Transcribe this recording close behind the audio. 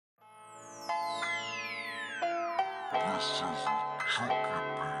This is Chucky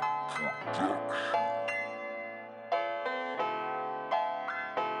Beat Production.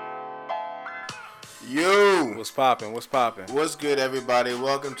 Yo, What's poppin'? What's poppin'? what's good, everybody?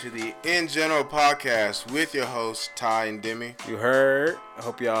 Welcome to the In General podcast with your hosts Ty and Demi. You heard? I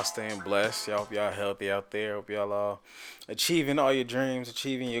hope y'all staying blessed. Y'all hope y'all healthy out there. Hope y'all all achieving all your dreams,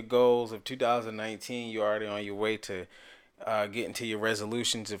 achieving your goals of 2019. You're already on your way to getting to your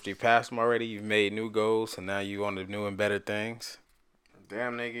resolutions. If you passed them already, you've made new goals, and now you on to new and better things.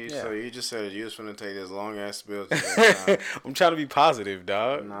 Damn, nigga, Yeah. so you just said you was finna take this long ass spill today. I'm trying to be positive,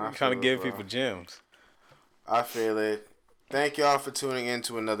 dog. Nah, I I'm trying to feel it, give bro. people gems. I feel it. Thank y'all for tuning in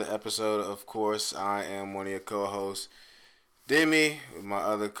to another episode. Of course, I am one of your co-hosts, Demi, with my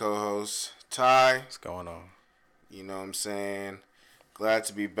other co-host, Ty. What's going on? You know what I'm saying? Glad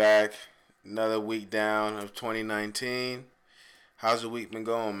to be back. Another week down of 2019. How's your week been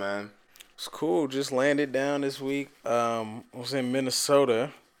going, man? It's cool. Just landed down this week. Was in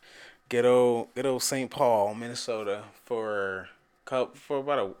Minnesota, good old St. Paul, Minnesota for about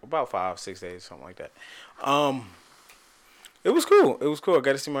 5-6 days, something like that. It was cool. I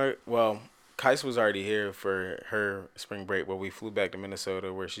got to see Kais was already here for her spring break, but we flew back to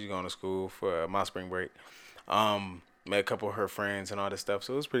Minnesota where she's going to school for my spring break. Met a couple of her friends and all this stuff,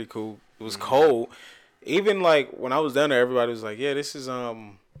 so it was pretty cool. It was cold. Even like when I was down there, everybody was like, "Yeah, this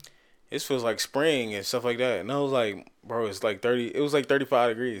feels like spring and stuff like that." And I was like, "Bro, it's like 30. It was like 35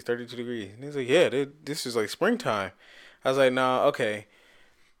 degrees, 32 degrees." And he's like, "Yeah, this is like springtime." I was like, "Nah, okay,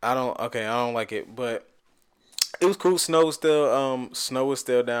 I don't like it." But it was cool. Snow was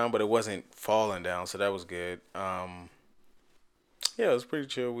still down, but it wasn't falling down, so that was good. Yeah, it was a pretty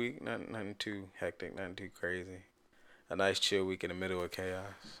chill week. Nothing too hectic, nothing too crazy. A nice chill week in the middle of chaos.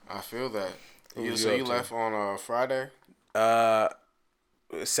 I feel that. What You was so you you up to? left on Friday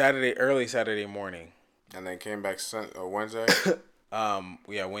Early Saturday morning. and then came back Wednesday.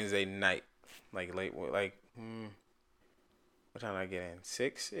 Yeah, Wednesday night, like late, like what time did I get in?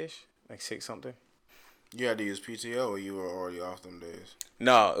 6-ish, like 6 something. You had to use PTO, or you were already off them days.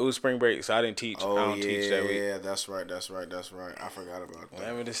 No, it was spring break, so I didn't teach. Oh I don't teach that week. yeah, that's right. I forgot about that.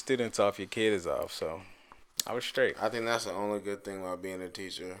 Whenever the student's off, your kid is off, so I was straight. I think that's the only good thing about being a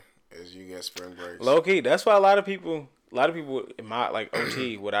teacher is you get spring breaks. Low key, that's why a lot of people in my like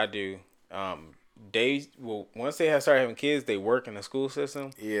OT, what I do, once they have started having kids, they work in the school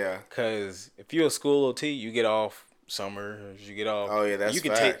system. Yeah. Cause if you're a school OT, you get off summers, you get off. Oh yeah, that's you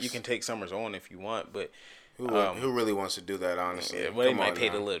can facts. you can take summers on if you want, but Who really wants to do that, honestly? yeah, well, they Come might on pay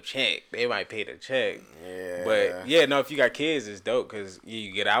now. the little check. They might pay the check. Yeah. But yeah, no, if you got kids, it's dope because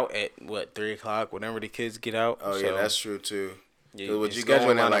you get out at 3:00, whenever the kids get out. Oh So, yeah, that's true too. yeah, 'Cause would your you go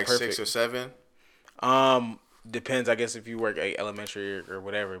schedule in at line up like 6 perfect. or 7? Depends, I guess, if you work at elementary or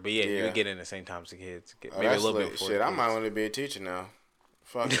whatever. But yeah, you Yeah. would get in the same time as the kids. Oh, Maybe a that's little lit. bit before. Shit, the I kids. might want to be a teacher now.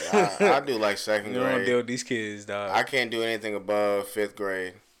 Fuck it. I do like second You don't grade. deal with these kids, dog. I can't do anything above 5th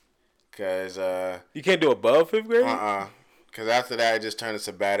grade. Cause You can't do above 5th grade. Cause after that, it just turned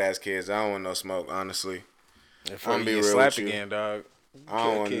into badass kids. I don't want no smoke, honestly. If I'm you be get real slapped with you. again, dog. I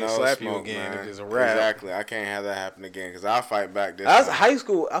don't want Kid no slap smoke, you again man. if it's a rap. Exactly. I can't have that happen again. Cause I'll fight back this That's time. high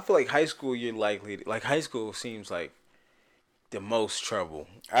school. I feel like high school, you're likely like high school seems like the most trouble.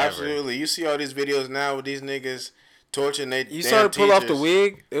 Ever. Absolutely. You see all these videos now with these niggas torturing they You damn saw her pull off the teachers.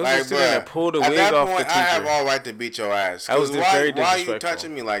 wig. It was Like, a student that bruh, pulled the at wig that off point, the teacher. I have all right to beat your ass. That was 'Cause just very why are you disrespectful.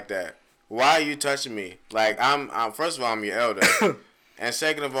 touching me like that? Why are you touching me? Like I'm first of all I'm your elder, and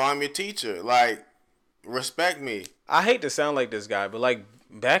second of all I'm your teacher. Like respect me. I hate to sound like this guy, but like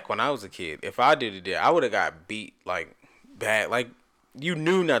back when I was a kid, if I did it, I would have got beat like bad. Like you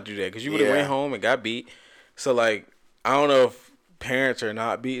knew not to do that because you would have Yeah. went home and got beat. So like I don't know if parents are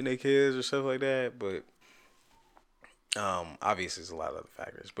not beating their kids or stuff like that, but obviously there's a lot of other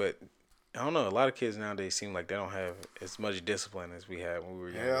factors. But I don't know. A lot of kids nowadays seem like they don't have as much discipline as we had when we were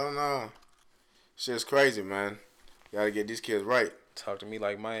young. Hell no. Shit's crazy, man. Gotta get these kids right. Talk to me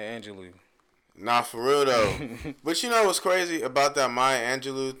like Maya Angelou. Nah, for real though. But you know what's crazy about that Maya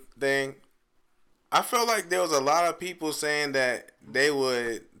Angelou thing? I feel like there was a lot of people saying that they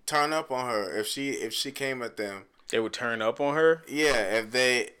would turn up on her if she came at them. They would turn up on her. Yeah,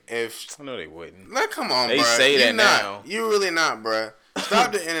 if I know they wouldn't. like come on, They bruh. say You that not, now. You really not, bruh.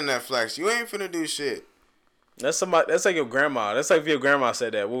 Stop the internet flex. You ain't finna do shit. That's somebody. That's like your grandma. That's like if your grandma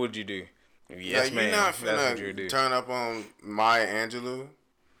said that. What would you do? Yes, Like, ma'am. you're not That's what you would finna do. turn up on Maya Angelou.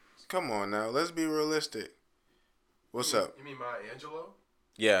 Come on now, let's be realistic. What's up? You mean Maya Angelou?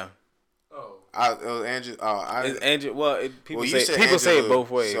 Yeah. Oh. It was Angel. Oh, I It's Angel. Well, people you say said people say it Angelou, both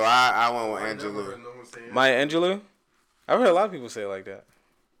ways. So I went with I never Angelou. heard no one say Maya Angelou. I've heard a lot of people say it like that.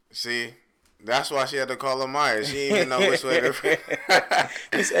 See, That's why she had to call her Maya. She didn't even know which way to.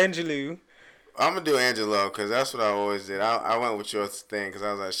 It's Angelou. I'm gonna do Angelo because that's what I always did. I went with your thing because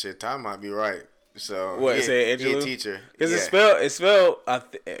I was like, shit, Ty might be right. So What, he, say he a Angelou? teacher. Because Yeah. it's spelled.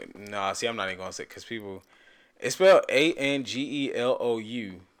 Nah, see, I'm not even gonna say because people. It's spelled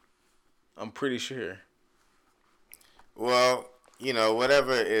Angelou. I'm pretty sure. Well,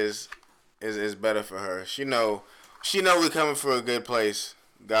 whatever is better for her. She know we coming for a good place.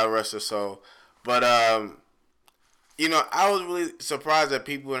 God rest her soul. But I was really surprised that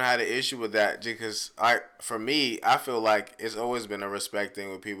people had an issue with that because for me, I feel like it's always been a respect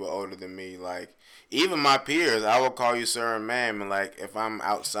thing with people older than me. Like even my peers, I will call you sir and ma'am, and like if I'm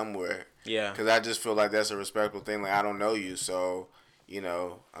out somewhere, Yeah. because I just feel like that's a respectful thing. Like I don't know you, so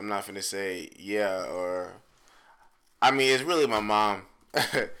I'm not gonna say yeah or. I mean, it's really my mom.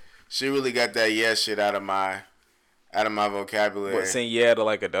 She really got that yeah shit out of my vocabulary. What, saying yeah to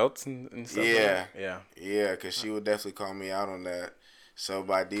like adults and stuff? Yeah. Like that? Yeah. Yeah, because she would definitely call me out on that. So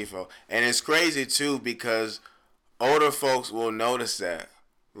by default. And it's crazy, too, because older folks will notice that.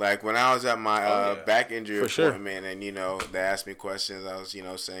 Like, when I was at my back injury For sure. appointment and, they asked me questions, I was,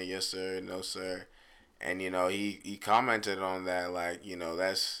 saying yes, sir, no, sir. And, he commented on that, like,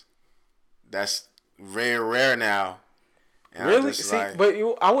 that's very rare now. And I'm Really? just See, like, but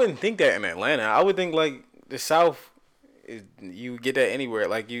I wouldn't think that in Atlanta. I would think like the South, you would get that anywhere.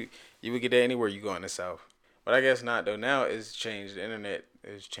 Like you would get that anywhere you go in the South. But I guess not though. Now it's changed. The internet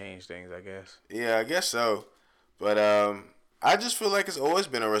has changed things. I guess. yeah, I guess so. But I just feel like it's always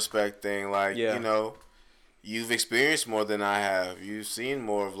been a respect thing. Like, Yeah. You've experienced more than I have. You've seen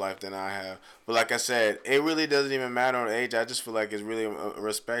more of life than I have. But like I said, it really doesn't even matter on age. I just feel like it's really a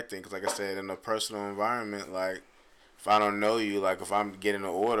respect thing. Because like I said, in a personal environment, like, if I don't know you, like, if I'm getting an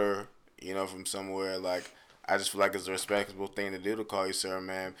order, from somewhere, like, I just feel like it's a respectable thing to do to call you sir,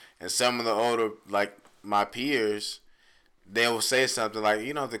 ma'am. And some of the older, like, my peers, they will say something like,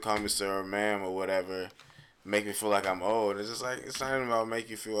 you don't have to call me sir or ma'am or whatever, make me feel like I'm old. It's just like, it's not even about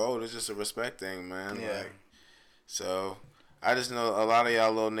make you feel old. It's just a respect thing, man. Yeah. Like, so, I just know a lot of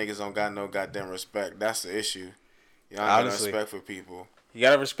y'all little niggas don't got no goddamn respect. That's the issue. Y'all don't got no Honestly. respect for people. You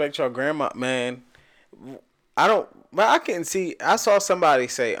gotta respect your grandma, man. I don't. But I can see. I saw somebody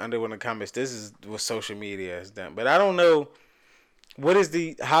say under one of the comments, "This is what social media has done." But I don't know. What is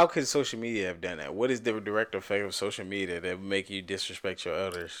the? How could social media have done that? What is the direct effect of social media that would make you disrespect your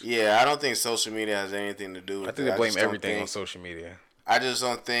elders? Yeah, I don't think social media has anything to do with it. I think they blame just don't everything on think- social media. I just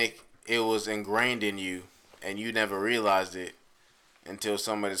don't think it was ingrained in you, and you never realized it until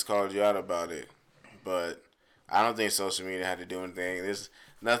somebody's called you out about it. But I don't think social media had to do anything. There's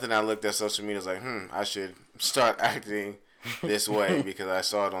nothing I looked at social media was like, I should start acting this way because I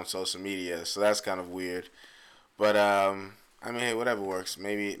saw it on social media. So that's kind of weird. But I mean, hey, whatever works.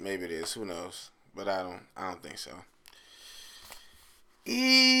 Maybe it is. Who knows? But I don't think so.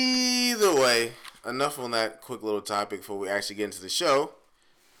 Either way, enough on that quick little topic before we actually get into the show.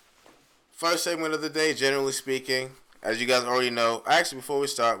 First segment of the day, generally speaking, as you guys already know. Actually, before we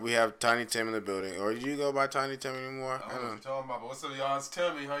start, we have Tiny Tim in the building. Or do you go by Tiny Tim anymore? I don't know what you're talking about, but what's up, y'all? It's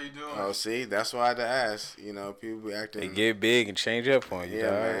Timmy. How you doing? Oh, see, that's why I had to ask. People be acting. They get big and change up on you. Yeah,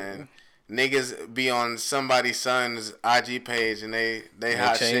 dog. man. Niggas be on somebody's son's IG page and they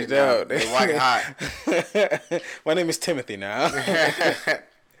hot shit changed now. out. They white hot. My name is Timothy now.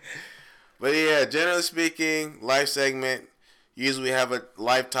 But yeah, generally speaking, life segment. Usually we have a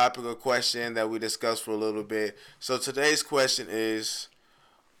life topic or question that we discuss for a little bit. So today's question is,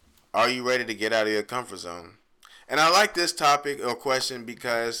 are you ready to get out of your comfort zone? And I like this topic or question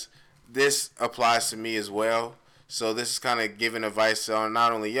because this applies to me as well. So this is kind of giving advice on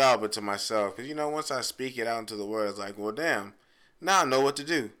not only y'all, but to myself. Because, once I speak it out into the world, it's like, well, damn, now I know what to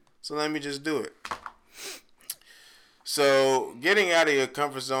do. So let me just do it. So getting out of your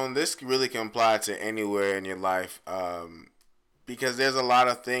comfort zone, this really can apply to anywhere in your life. Because there's a lot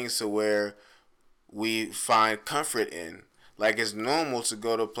of things to where we find comfort in. Like, it's normal to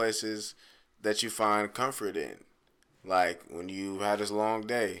go to places that you find comfort in. Like, when you had this long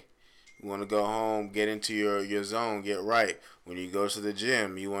day, you want to go home, get into your zone, get right. When you go to the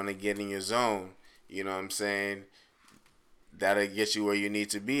gym, you want to get in your zone. You know what I'm saying? That'll get you where you need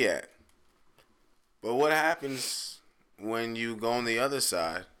to be at. But what happens when you go on the other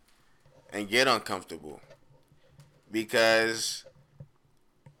side and get uncomfortable? Because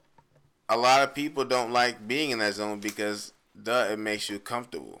a lot of people don't like being in that zone because, it makes you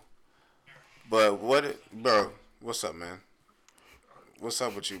comfortable. But bro, what's up, man? What's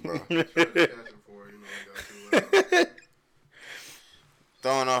up with you, bro?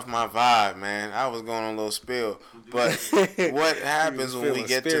 throwing off my vibe, man. I was going on a little spill. But what happens when we feeling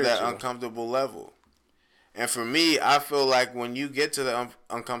get to that spiritual. uncomfortable level? And for me, I feel like when you get to the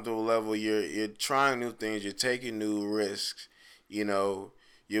uncomfortable level, you're trying new things, you're taking new risks. You know,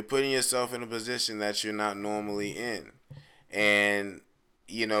 you're putting yourself in a position that you're not normally in. And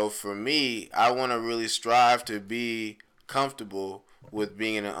you know, for me, I want to really strive to be comfortable with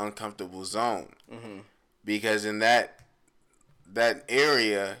being in an uncomfortable zone. Because in that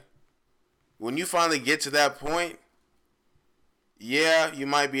area, when you finally get to that point, yeah, you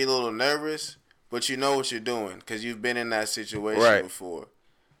might be a little nervous, but you know what you're doing because you've been in that situation Right. before,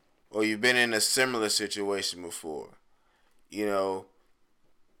 or you've been in a similar situation before. You know,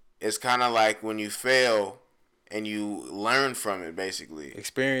 it's kind of like when you fail and you learn from it, basically.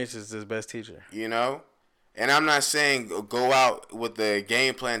 Experience is the best teacher. You know, and I'm not saying go out with the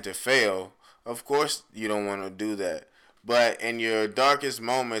game plan to fail. Of course, you don't want to do that. But in your darkest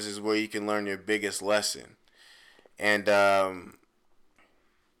moments is where you can learn your biggest lesson. And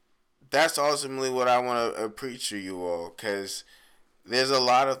that's ultimately what I want to preach to you all. Because there's a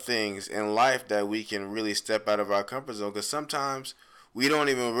lot of things in life that we can really step out of our comfort zone. Because sometimes we don't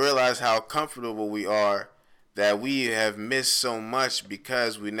even realize how comfortable we are, that we have missed so much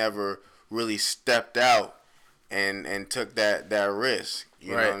because we never really stepped out and took that risk.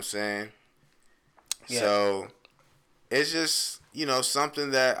 You know what I'm saying? Yeah. So it's just, you know,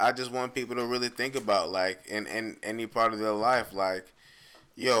 something that I just want people to really think about, like in any part of their life. Like,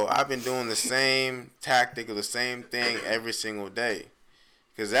 yo, I've been doing the same tactic or the same thing every single day.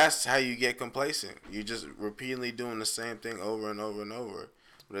 Because that's how you get complacent. You just repeatedly doing the same thing over and over and over.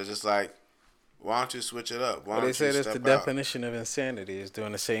 But it's just like, why don't you switch it up? Why But don't they say you that's the step out? definition of insanity is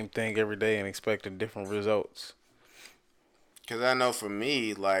doing the same thing every day and expecting different results. Because I know for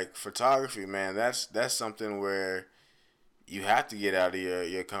me, like photography, man, that's something where you have to get out of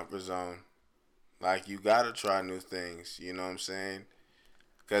your comfort zone. Like, you got to try new things. You know what I'm saying?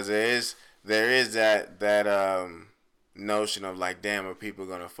 Because there is that notion of like, damn, are people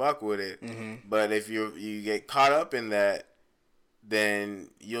gonna fuck with it? But if you get caught up in that,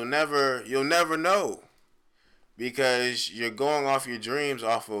 then you'll never know, because you're going off your dreams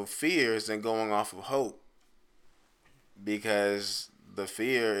off of fears and going off of hope, because the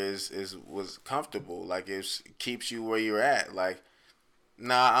fear was comfortable, like it keeps you where you're at, like,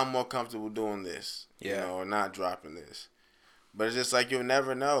 nah, I'm more comfortable doing this, you know, or not dropping this. But it's just like, you'll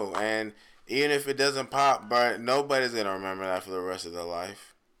never know. And even if it doesn't pop, but nobody's going to remember that for the rest of their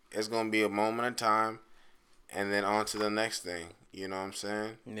life. It's going to be a moment in time and then on to the next thing. You know what I'm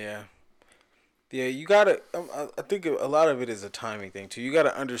saying? Yeah. Yeah, you gotta. I think a lot of it is a timing thing too. You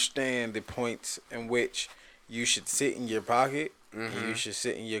gotta understand the points in which you should sit in your pocket, and you should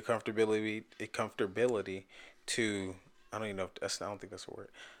sit in your comfortability. To, I don't even know if that's. I don't think that's a word.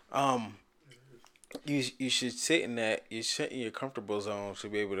 You should sit in that. You sit in your comfortable zone to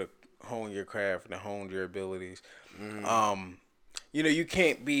be able to hone your craft and hone your abilities. You know, you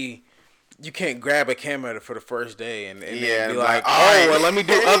can't grab a camera for the first day and then be like, alright. well, let me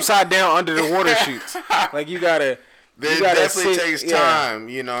do upside down under the water shoots. Like, you gotta definitely sit, takes time.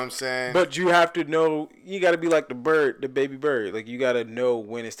 You know what I'm saying? But you have to know. You gotta be like the bird, the baby bird. Like, you gotta know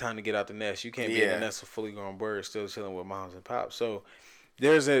when it's time to get out the nest. You can't be in the nest of fully grown birds still chilling with moms and pops. So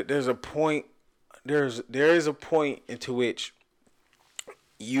there's a point. There is a point into which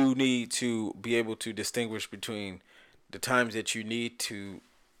you need to be able to distinguish between the times that you need to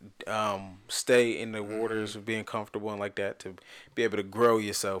stay in the waters of being comfortable and like that, to be able to grow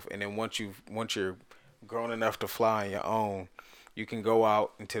yourself, and then once you're grown enough to fly on your own, you can go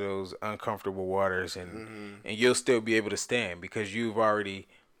out into those uncomfortable waters, and you'll still be able to stand because you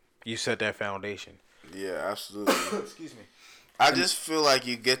set that foundation. Yeah, absolutely. Excuse me. I just feel like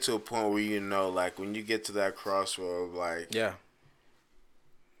you get to a point where, you know, like when you get to that crossroad, like,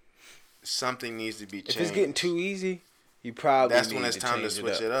 something needs to be changed. If it's getting too easy, you probably that's when it's time to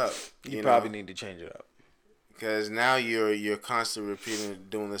switch it up. You probably need to change it up. Because now you're constantly repeating,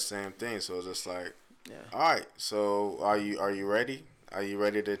 doing the same thing. So it's just like, all right. So are you ready? Are you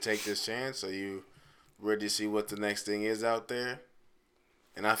ready to take this chance? Are you ready to see what the next thing is out there?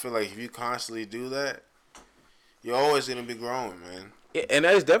 And I feel like if you constantly do that, you're always gonna be growing, man. Yeah, and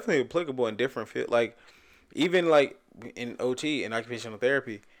that is definitely applicable in different fields. Like, even like in OT and occupational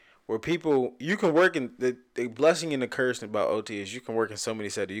therapy, where people, you can work in the blessing and the curse about OT is you can work in so many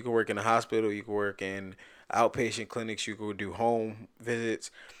settings. You can work in a hospital, you can work in outpatient clinics, you could do home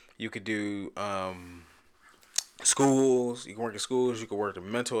visits, you could do schools, you can work in schools, you can work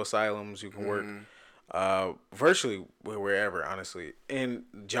in mental asylums, you can work virtually wherever, honestly, in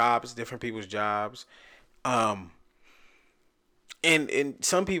jobs, different people's jobs. And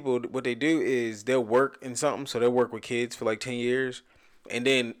some people, what they do is they'll work in something, so they'll work with kids for like 10 years, and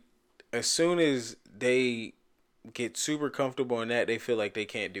then as soon as they get super comfortable in that, they feel like they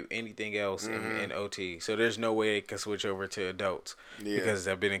can't do anything else in OT. So there's no way they can switch over to adults because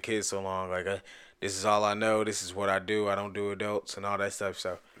they've been in kids so long. Like, this is all I know. This is what I do. I don't do adults and all that stuff.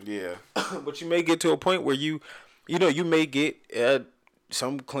 So Yeah. but you may get to a point where you may get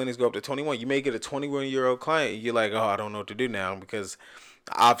some clinics go up to 21. You may get a 21-year-old client. And you're like, oh, I don't know what to do now because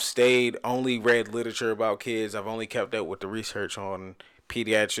I've only read literature about kids. I've only kept up with the research on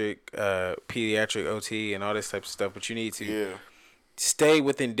pediatric OT and all this type of stuff. But you need to stay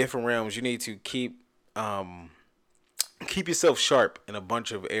within different realms. You need to keep yourself sharp in a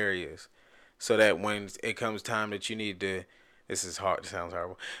bunch of areas, so that when it comes time that you need to, this is hard. It sounds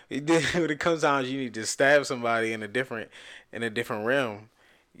horrible. When it comes time you need to stab somebody in a different realm,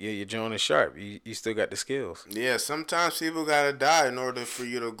 your joint is sharp. You still got the skills. Yeah, sometimes people gotta die in order for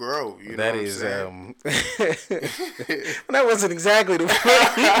you to grow. You know what I'm saying? That wasn't exactly the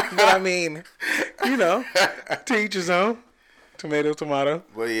point, but I mean, to each his own. Tomato.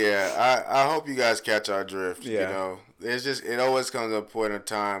 But yeah, I hope you guys catch our drift. Yeah. You know, it always comes to a point in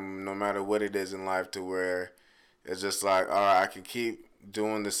time, no matter what it is in life, to where it's just like, all right, I can keep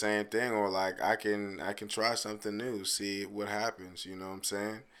doing the same thing, or like I can try something new, see what happens. You know what I'm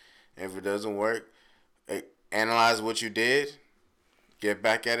saying? If it doesn't work, analyze what you did, get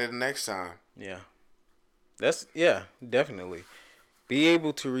back at it the next time. Yeah, definitely. Be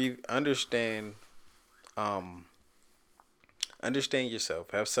able to understand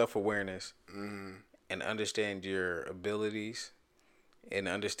yourself, have self-awareness, and understand your abilities, and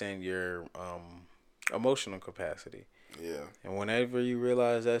understand your emotional capacity. Yeah. And whenever you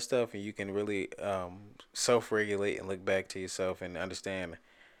realize that stuff, and you can really self-regulate and look back to yourself and understand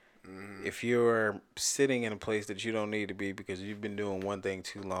if you're sitting in a place that you don't need to be because you've been doing one thing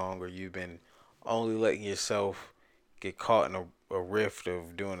too long, or you've been only letting yourself get caught in a rift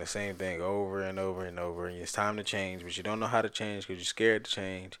of doing the same thing over and over and over, and it's time to change, but you don't know how to change because you're scared to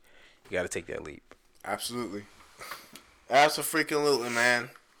change, you got to take that leap. Absolutely. Absolutely,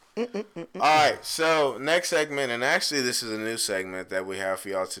 man. Alright, so next segment, and actually this is a new segment that we have for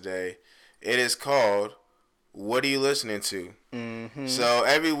y'all today. It is called What Are You Listening To? So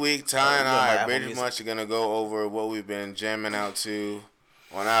every week, Ty and I pretty much are going to go over what we've been jamming out to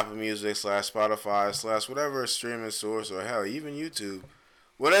on Apple Music / Spotify / whatever streaming source, or hell, even YouTube.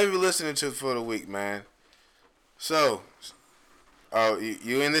 Whatever you're listening to for the week, man. So,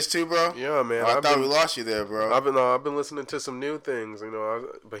 you in this too, bro? Yeah, man. I thought we lost you there, bro. I've been listening to some new things.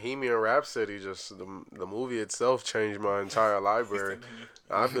 Bohemian Rhapsody, just the movie itself changed my entire library.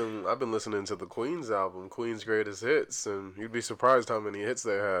 I've been listening to the Queen's album, Queen's Greatest Hits, and you'd be surprised how many hits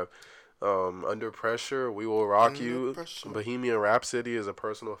they have. Under Pressure, We Will Rock You. Bohemian Rhapsody is a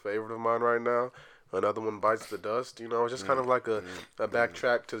personal favorite of mine right now. Another one, Bites the Dust. It's just kind of like a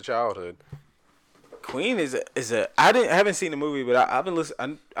backtrack to childhood. Queen is a I haven't seen the movie, but I've been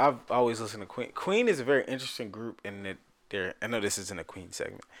listening. I've always listened to Queen. Queen is a very interesting group in that I know this isn't a Queen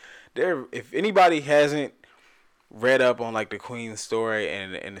segment. If anybody hasn't read up on like the Queen story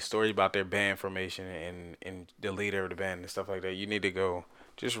and the story about their band formation and the leader of the band and stuff like that, you need to go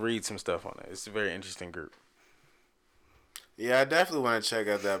just read some stuff on it. It's a very interesting group. Yeah, I definitely want to check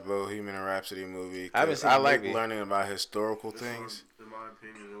out that Bohemian Rhapsody movie. I haven't seen I the like movie. learning about historical things. In my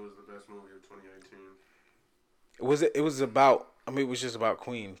opinion, it was the best movie of 2018. It was about. I mean, it was just about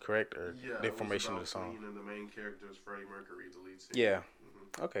Queen, correct? Or Yeah, the formation of the song. Queen, and the main character is Freddie Mercury, the lead singer. Yeah.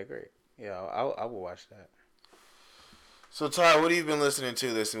 Okay, great. Yeah, I will watch that. So, Ty, what have you been listening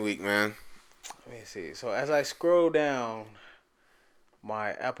to this week, man? Let me see. So as I scroll down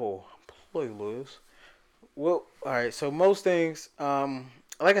my Apple playlist, well, all right. So most things,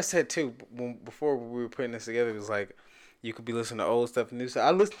 like I said too, before we were putting this together, it was like you could be listening to old stuff and new stuff.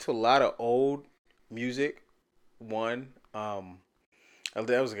 I listen to a lot of old music. That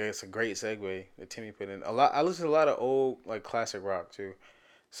was a great segue that Timmy put in. I listen to a lot of old like classic rock too.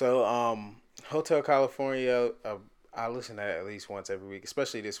 So Hotel California, I listen to that at least once every week,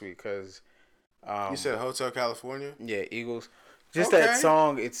 especially this week because. You said Hotel California? Yeah, Eagles. Just that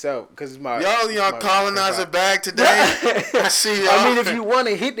song itself, because it's my y'all colonizer bag today. I see y'all. I mean, if you want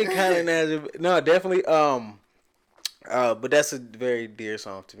to hit the colonizer, no, definitely. But that's a very dear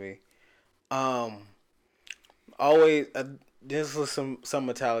song to me. Always, this was some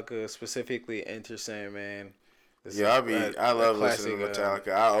Metallica, specifically Enter Sandman. Yeah, I love listening to Metallica.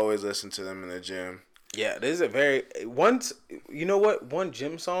 I always listen to them in the gym. Yeah, this is a very one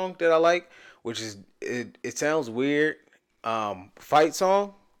gym song that I like, which is it sounds weird. Fight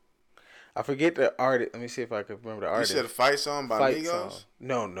song. I forget the artist. Let me see if I can remember the You artist. said a fight song by Fight Migos? song.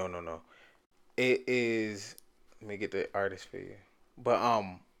 No. It is. Let me get the artist for you. But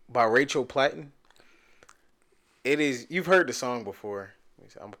by Rachel Platten. It is. You've heard the song before.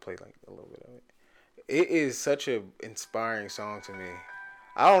 I'm gonna play like a little bit of it. It is such a inspiring song to me.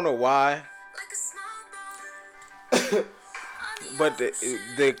 I don't know why, but the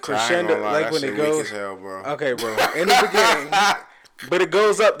I ain't crescendo, gonna lie, like that when shit it weak goes. as hell, bro. Okay, bro. In the beginning, but it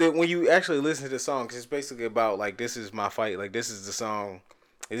goes up that when you actually listen to the song, 'cause it's basically about like this is my fight, like this is the song,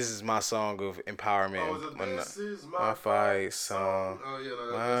 this is my song of empowerment. Oh, is it When This Is my fight song, Oh yeah,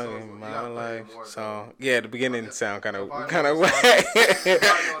 no, my that song's, you my gotta play it life more, song. Yeah, the beginning sound kind of If I kind know of it started- if I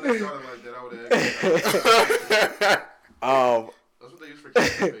whack. know they started like that, I would have. That's what they use for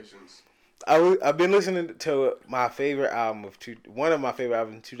cancer patients. I've been listening to my favorite album one of my favorite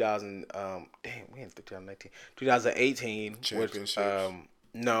albums 2000 we in 2019 2018 which Championships.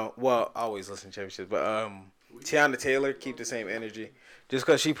 no, well, I always listen to championships, but Tiana Taylor, Keep the Same Energy, just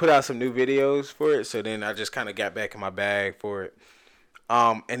because she put out some new videos for it, so then I just kind of got back in my bag for it.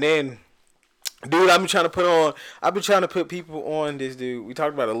 And then dude, I've been trying to put people on this dude. We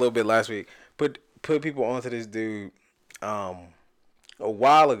talked about it a little bit last week. Put people onto this dude a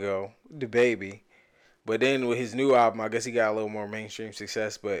while ago, the baby. But then with his new album, I guess he got a little more mainstream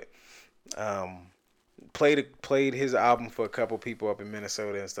success. But played his album for a couple people up in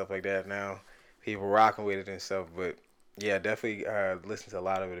Minnesota and stuff like that. Now people rocking with it and stuff. But yeah, definitely listened to a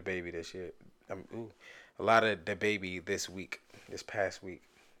lot of the baby this year. A lot of the baby this past week.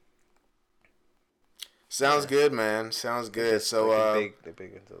 Sounds good, man. Sounds good. Just So, like the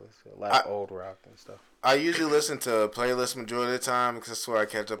big ones. A lot of old rock and stuff. I usually listen to a playlist majority of the time because that's where I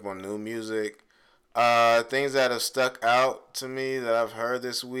catch up on new music. Things that have stuck out to me that I've heard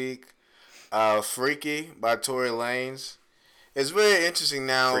this week. Freaky by Tory Lanez. It's very interesting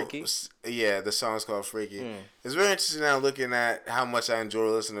now. Freaky? Yeah, the song's called Freaky. It's very interesting now looking at how much I enjoy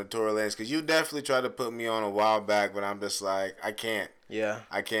listening to Tory Lanez because you definitely tried to put me on a while back, but I'm just like, I can't. Yeah.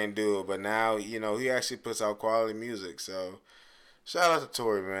 I can't do it. But now, he actually puts out quality music. So, shout out to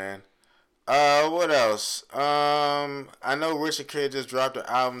Tory, man. What else? I know Richard Kid just dropped an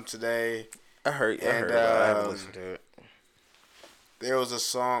album today. I heard about it. I haven't listened to it. There was a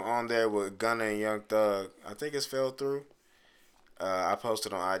song on there with Gunna and Young Thug. I think it's Fell Through. I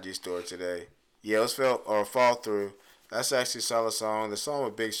posted on IG Story today. Yeah, it was Fall Through. That's actually a solid song. The song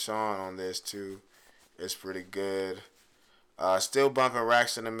with Big Sean on this too is pretty good. Still Bumping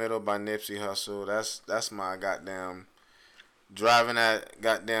Racks in the Middle by Nipsey Hussle. That's my goddamn driving that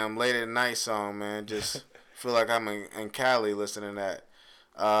goddamn late at night song, man. Just feel like I'm in Cali listening to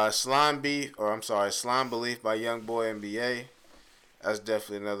that. Slime Belief by Young Boy NBA. That's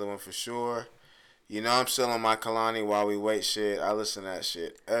definitely another one for sure. I'm still on my Kalani While We Wait shit. I listen to that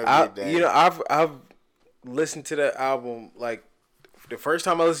shit every day. I've listened to that album, like, the first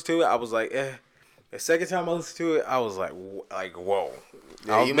time I listened to it, I was like, eh. The second time I listened to it, I was like whoa.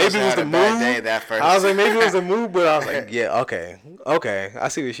 Yeah, you must have had a bad day that first. I was like, maybe it was the mood, but I was like, yeah, okay. I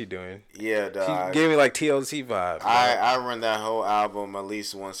see what she's doing. Yeah, dog. She gave me like TLC vibes. I run that whole album at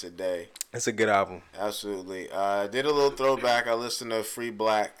least once a day. It's a good album. Absolutely. Did a little throwback. I listened to Free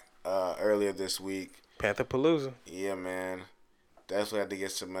Black earlier this week. Panther Palooza. Yeah, man. Definitely had to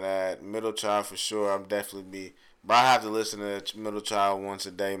get some of that. Middle Child for sure. But I have to listen to Middle Child once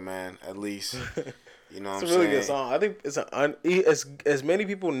a day, man. At least. You know what I'm saying? It's a really good song. I think it's as many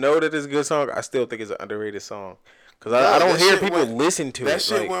people know that it's a good song. I still think it's an underrated song because I don't hear people listen to it. That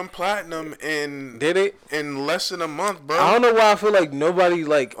shit went platinum did it in less than a month, bro. I don't know why I feel like nobody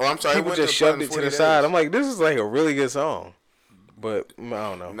I'm sorry. People just shoved it to the side. I'm like, this is like a really good song, but I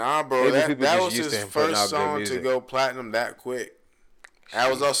don't know. Nah, bro. That was his first song to music. go platinum that quick. That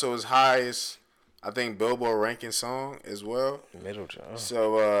was also his highest, I think, Billboard ranking song as well. Middle Child.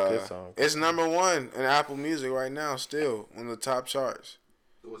 So good song. It's number one in Apple Music right now, still on the top charts.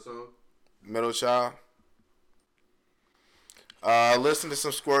 What song? Middle Child. Listen to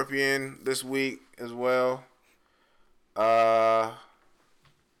some Scorpion this week as well. A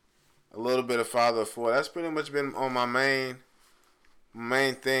little bit of Father of Four. That's pretty much been on my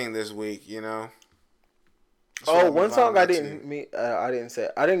main thing this week. One song I didn't say.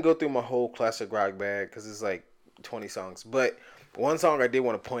 I didn't go through my whole classic rock bag because it's like 20 songs. But one song I did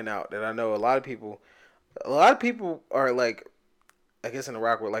want to point out that I know a lot of people are like, I guess in the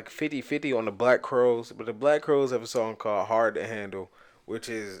rock world, like 50-50 on the Black Crowes. But the Black Crowes have a song called Hard to Handle, which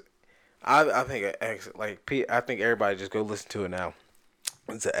is, I think, I think everybody just go listen to it now.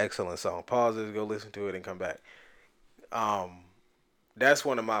 It's an excellent song. Pause it, go listen to it, and come back. That's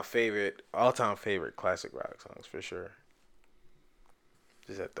one of my all-time favorite classic rock songs for sure.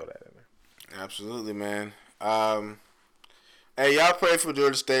 Just had to throw that in there. Absolutely, man. Hey, y'all pray for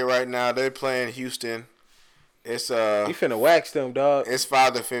Georgia State right now. They're playing Houston. It's You finna wax them, dog. it's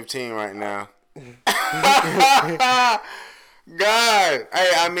 5-15 right now. God,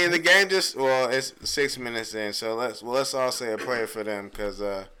 hey, I mean the game it's 6 minutes in, so let's all say a prayer for them because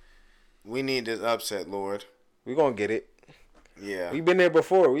we need this upset, Lord. We gonna get it. Yeah, We've been there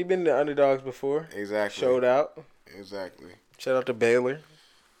before. We've been the underdogs before. exactly. Showed out. Exactly. Shout out to Baylor.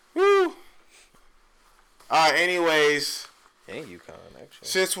 Woo. All right. Anyways, And UConn, actually.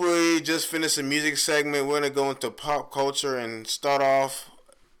 since we just finished the music segment, we're gonna go into pop culture and start off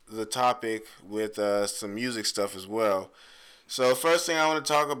the topic with some music stuff as well. So first thing I want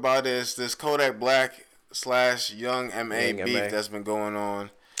to talk about is this Kodak Black / Young M.A. Young beef M.A. that's been going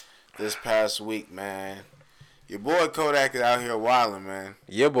on this past week, man. Your boy Kodak is out here wilding, man.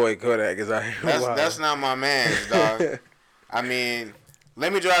 Your boy Kodak is out here. That's not my man's, dog. I mean,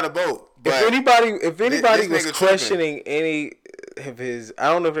 let me drive the boat. But If anybody this was nigga questioning any of his, I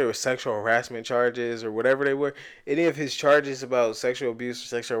don't know if they were sexual harassment charges or whatever they were, any of his charges about sexual abuse or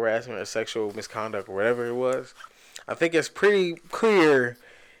sexual harassment or sexual misconduct or whatever it was, I think it's pretty clear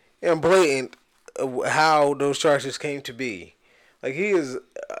and blatant of how those charges came to be. Like he's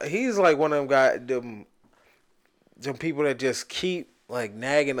like one of them them people that just keep like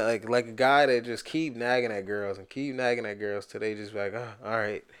nagging, like a guy that just keep nagging at girls and keep nagging at girls till they just be like, oh, all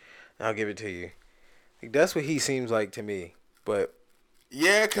right, I'll give it to you. Like, that's what he seems like to me. But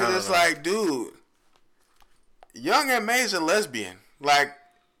yeah, because it's like, dude, Young M.A.'s a lesbian. Like,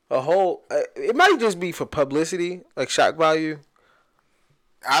 a whole, it might just be for publicity, like shock value.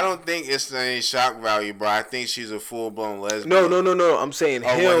 I don't think it's any shock value, bro. I think she's a full-blown lesbian. No. I'm saying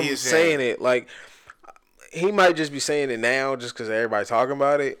what him he's saying saying. it. Like, he might just be saying it now just because everybody's talking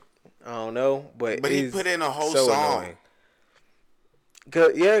about it. I don't know. But he it's put in a whole so song. annoying.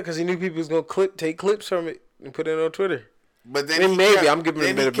 Because he knew people was going to take clips from it and put it on Twitter. But then And he maybe kept, I'm giving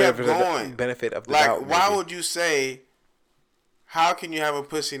him then a he kept benefit going. Of the Like, doubt. why maybe. would you say, how can you have a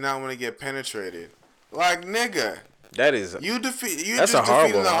pussy not want to get penetrated? Like, nigga, That is... you That's just a horrible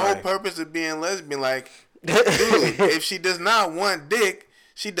defeating the whole line. purpose of being lesbian. Like, dude, if she does not want dick,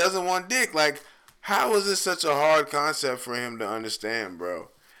 she doesn't want dick. Like, how is this such a hard concept for him to understand, bro?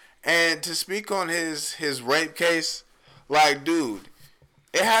 And to speak on his rape case, like, dude,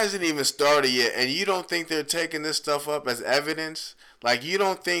 it hasn't even started yet, and you don't think they're taking this stuff up as evidence? Like, you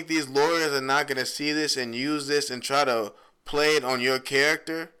don't think these lawyers are not going to see this and use this and try to play it on your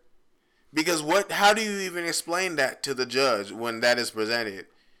character? Because how do you even explain that to the judge when that is presented?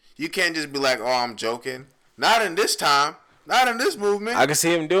 You can't just be like, oh, I'm joking. Not in this time. Not in this movement. I can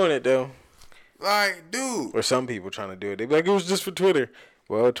see him doing it, though. Like, dude. Or some people trying to do it. They be like, it was just for Twitter.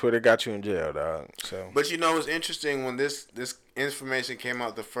 Well, Twitter got you in jail, dog. So. But you know, it's interesting when this information came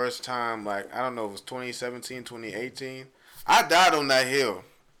out the first time, like, I don't know, it was 2017, 2018. I died on that hill.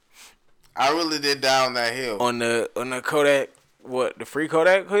 I really did die on that hill. On the Kodak, what, the free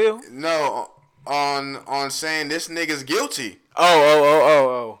Kodak hill? No, on saying this nigga's guilty.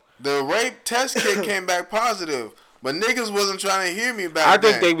 Oh. The rape test kit came back positive, but niggas wasn't trying to hear me back I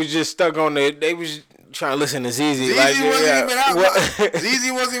then. think they was just stuck on they was trying to listen to ZZ. ZZ Like, wasn't yeah. even out. What?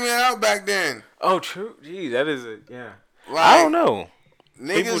 ZZ wasn't even out back then. Oh, true. Gee, that is a, yeah. Like, I don't know.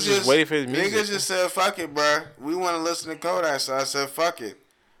 Niggas People just waiting for his music. Niggas just said, fuck it, bruh. We want to listen to Kodak, so I said, fuck it.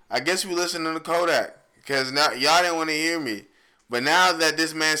 I guess we listening to Kodak, because now y'all didn't want to hear me. But now that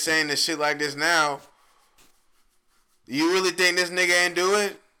this man's saying this shit like this now, you really think this nigga ain't do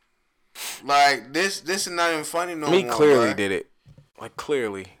it? Like, this is not even funny no more. Me clearly bruh. did it. Like,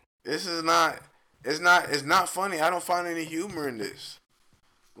 clearly. This is not, it's not funny. I don't find any humor in this.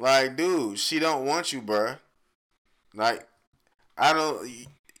 Like, dude, she don't want you, bruh. Like,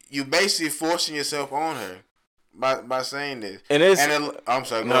 you basically forcing yourself on her by saying this. And it's, I'm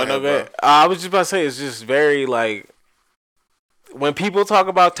sorry, go ahead, ahead. I was just about to say, it's just very, like, when people talk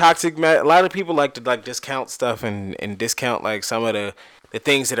about toxic, a lot of people like to, like, discount stuff and discount, like, some of the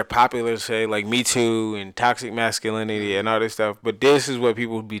things that are popular, say, like Me Too and toxic masculinity and all this stuff. But this is what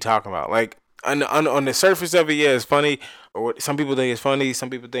people be talking about. Like, on the surface of it, yeah, it's funny. Or some people think it's funny. Some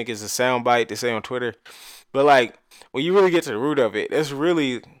people think it's a soundbite to say on Twitter. But, like, when you really get to the root of it, it's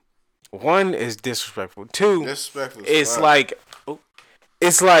really, one, is disrespectful. Two, disrespectful. it's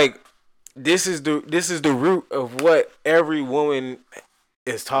like this is the root of what every woman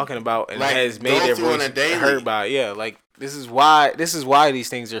is talking about and like, has made their voice heard by. Yeah, like this is why these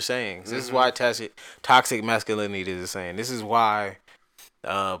things are saying. This is why toxic masculinity is saying. This is why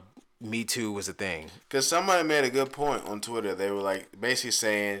Me Too was a thing. Because somebody made a good point on Twitter. They were like basically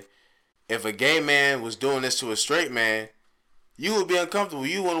saying, if a gay man was doing this to a straight man, you would be uncomfortable.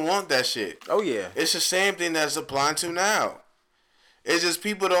 You wouldn't want that shit. Oh yeah. It's the same thing that's applying to now. It's just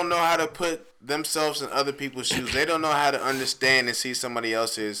people don't know how to put themselves in other people's shoes. They don't know how to understand and see somebody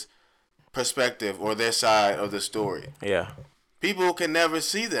else's perspective or their side of the story. Yeah. People can never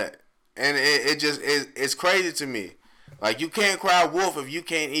see that. And it's crazy to me. Like, you can't cry wolf if you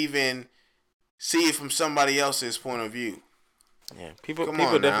can't even see it from somebody else's point of view. Yeah. People Come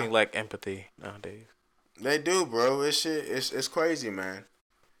people on definitely now. lack empathy nowadays. They do, bro. It's crazy, man.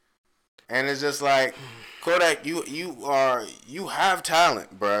 And it's just like, Kodak, you have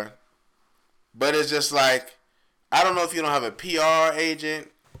talent, bro. But it's just like, I don't know if you don't have a PR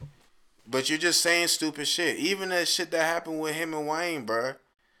agent, but you're just saying stupid shit. Even that shit that happened with him and Wayne, bro.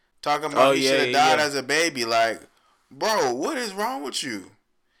 Talking about he should have died as a baby. Like, bro, what is wrong with you?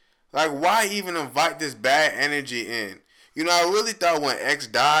 Like, why even invite this bad energy in? You know, I really thought when X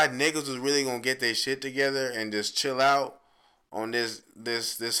died, niggas was really gonna get their shit together and just chill out on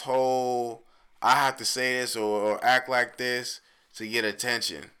this whole I have to say this or act like this to get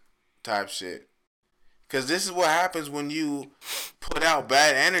attention type shit. Cause this is what happens when you put out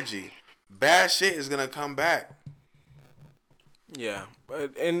bad energy. Bad shit is gonna come back. Yeah,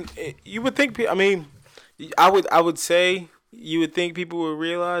 but you would think. I mean, I would say you would think people would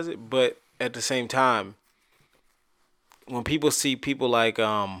realize it, but at the same time, when people see people like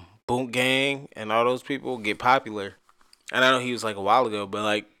Boom Gang and all those people get popular, and I know he was like a while ago, but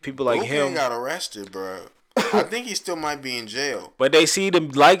like people like him Boom Gang got arrested, bro. I think he still might be in jail. But they see the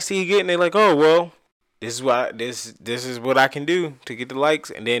likes he getting, they like, oh well, this is what this is what I can do to get the likes,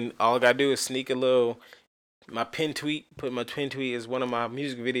 and then all I gotta do is sneak a little. My pin tweet, put my pin tweet as one of my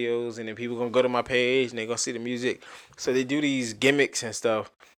music videos, and then people gonna go to my page and they gonna see the music. So they do these gimmicks and stuff,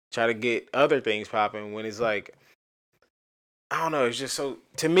 try to get other things popping. When it's like, I don't know, it's just so.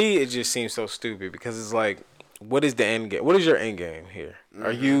 To me, it just seems so stupid because it's like, what is the end game? What is your end game here? Mm-hmm.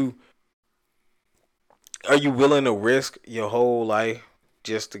 Are you willing to risk your whole life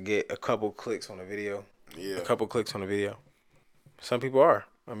just to get a couple clicks on a video? Yeah, a couple clicks on a video. Some people are.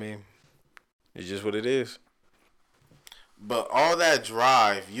 I mean, it's just what it is. But all that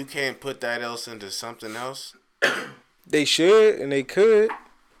drive, you can't put that else into something else? They should and they could,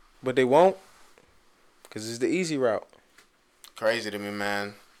 but they won't because it's the easy route. Crazy to me,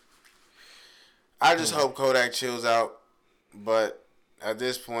 man. I just hope Kodak chills out. But at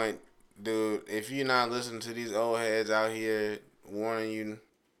this point, dude, if you're not listening to these old heads out here warning you,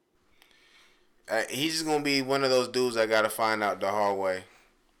 he's just going to be one of those dudes that got to find out the hard way.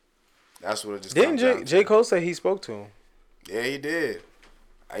 That's what it just comes down to. Didn't J. Cole say he spoke to him? Yeah, he did.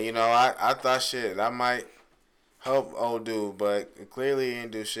 You know, I thought shit, that might help old dude, but clearly he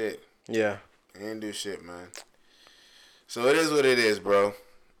ain't do shit. Yeah. He ain't do shit, man. So it is what it is, bro.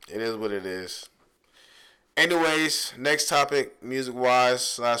 It is what it is. Anyways, next topic,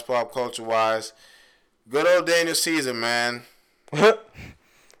 music-wise, / pop culture-wise. Good old Daniel Caesar, man.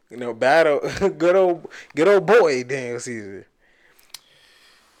 You know, good old boy Daniel Caesar.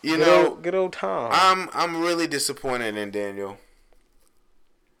 Good old Tom. I'm really disappointed in Daniel.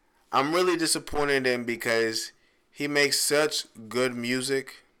 I'm really disappointed in him because he makes such good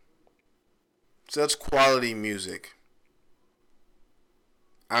music, such quality music.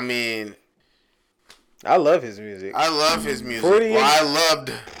 I mean, I love his music. I love his music. I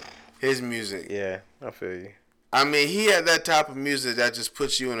loved his music. Yeah, I feel you. I mean, he had that type of music that just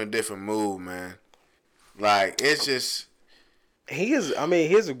puts you in a different mood, man. Like, it's just... He has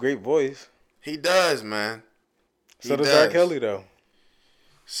a great voice. He does, man. So does R. Kelly, though.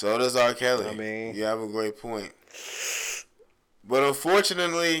 So does R. Kelly. I mean... You have a great point. But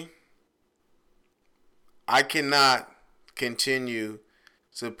unfortunately, I cannot continue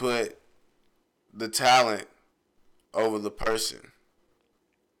to put the talent over the person.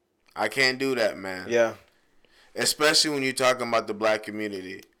 I can't do that, man. Yeah. Especially when you're talking about the black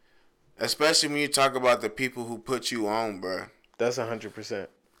community. Especially when you talk about the people who put you on, bro. That's 100%.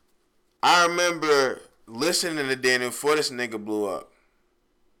 I remember listening to Daniel before this nigga blew up.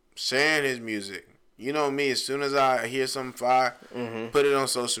 Sharing his music. You know me, as soon as I hear something fire, put it on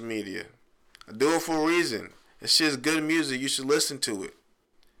social media. I do it for a reason. It's just good music. You should listen to it.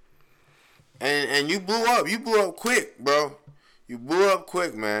 And you blew up. You blew up quick, bro. You blew up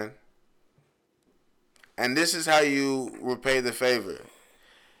quick, man. And this is how you repay the favor.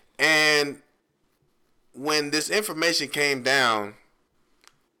 And when this information came down,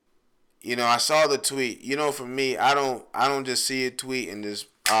 you know, I saw the tweet. You know, for me, I don't just see a tweet and just,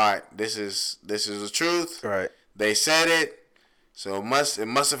 all right, this is the truth. Right. They said it, so it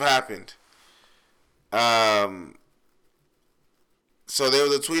must have happened. So there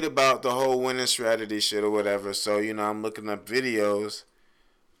was a tweet about the whole winning strategy shit or whatever. So, I'm looking up videos.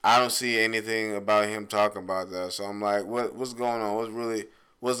 I don't see anything about him talking about that. So I'm like, what's going on?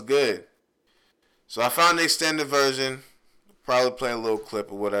 What's good? So I found the extended version. Probably play a little clip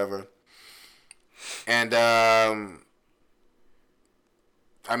or whatever. And I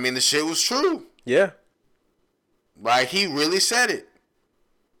mean, the shit was true. Yeah. Like, he really said it.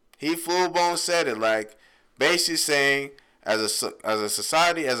 He full blown said it. Like, basically saying, as a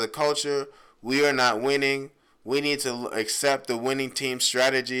society, as a culture, we are not winning. We need to accept the winning team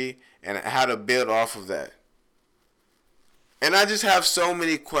strategy and how to build off of that. And I just have so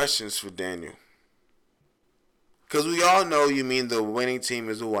many questions for Daniel. Because we all know you mean the winning team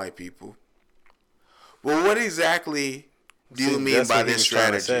is the white people. Well, what exactly do you mean by this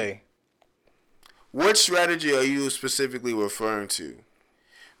strategy? What strategy are you specifically referring to?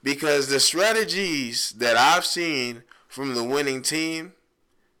 Because the strategies that I've seen from the winning team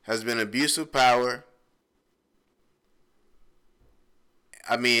has been abuse of power.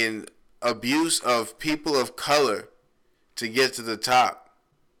 I mean, abuse of people of color to get to the top.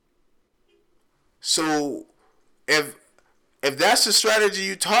 So, if that's the strategy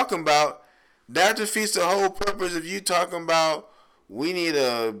you talking about, that defeats the whole purpose of you talking about we need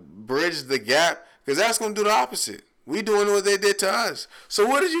to bridge the gap, because that's going to do the opposite. We doing what they did to us. So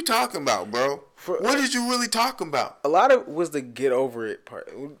what are you talking about, bro? What did you really talking about? A lot of it was the get over it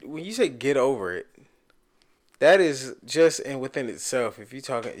part. When you say get over it, that is just within itself. If you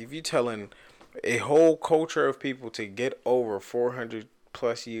telling a whole culture of people to get over 400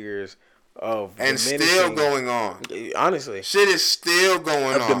 plus years of and still going on. Honestly, shit is still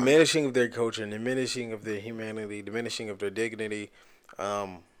going on. Diminishing of their culture, diminishing of their humanity, diminishing of their dignity.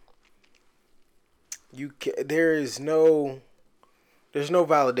 There's no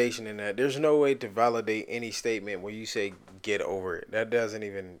validation in that. There's no way to validate any statement where you say get over it. That doesn't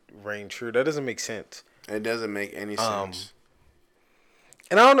even ring true. That doesn't make sense. It doesn't make any sense.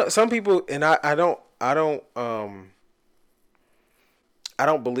 And I don't know, some people, and I don't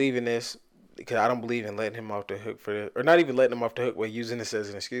believe in this, because I don't believe in letting him off the hook for this, or not even letting him off the hook by using this as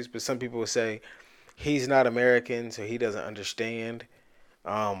an excuse. But some people will say he's not American, so he doesn't understand.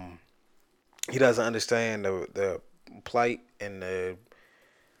 He doesn't understand the plight and the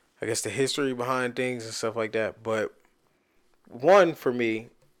history behind things and stuff like that. But one, for me,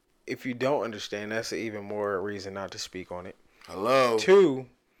 if you don't understand, that's even more reason not to speak on it. Hello. Two,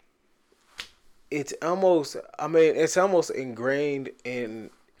 it's almost ingrained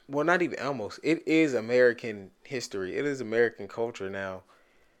in, well, not even almost. It is American history. It is American culture now,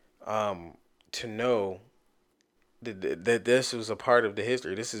 to know that this was a part of the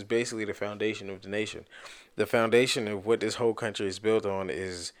history. This is basically the foundation of the nation. The foundation of what this whole country is built on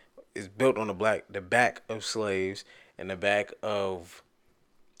is built on the back of slaves and the back of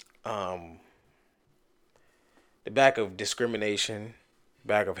discrimination,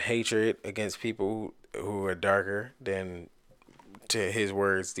 back of hatred against people who are darker than, to his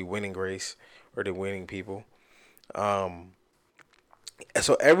words, the winning race or the winning people.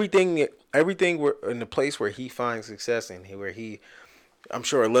 So everything were in the place where he finds success in, where he, I'm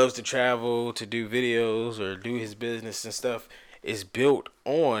sure, loves to travel, to do videos or do his business and stuff, is built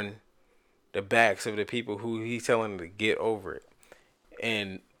on the backs of the people who he's telling to get over it.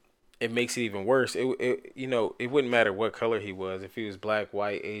 And it makes it even worse. It wouldn't matter what color he was, if he was black,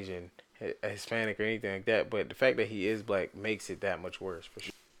 white, Asian, Hispanic, or anything like that. But the fact that he is black makes it that much worse, for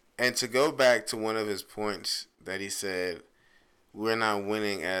sure. And to go back to one of his points that he said, we're not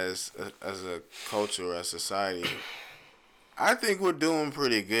winning as a culture or a society. I think we're doing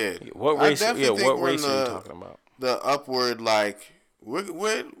pretty good. What race? What race are you talking about? The upward, like,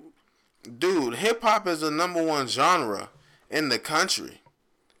 dude, hip hop is the #1 genre in the country.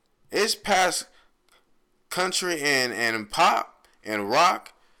 It's past country and pop and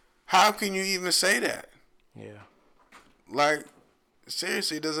rock. How can you even say that? Yeah. Like,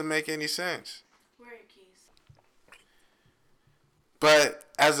 seriously, it doesn't make any sense. Where are your keys? But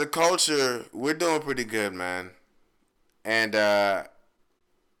as a culture, we're doing pretty good, man. And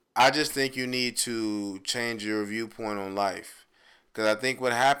I just think you need to change your viewpoint on life. Because I think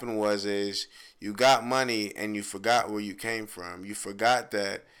what happened is you got money and you forgot where you came from. You forgot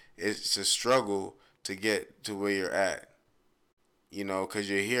that it's a struggle to get to where you're at. Because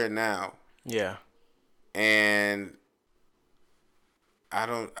you're here now. Yeah. And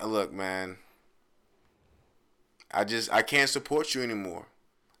look, man. I can't support you anymore.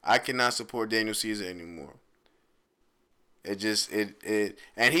 I cannot support Daniel Caesar anymore. And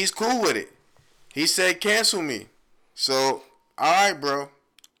he's cool with it. He said cancel me. So, all right, bro.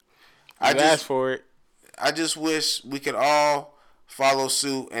 I asked for it. I just wish we could all follow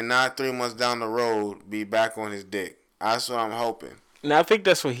suit and not 3 months down the road be back on his dick. That's what I'm hoping. And I think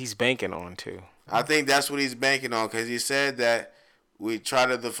that's what he's banking on too. I think that's what he's banking on because he said that we tried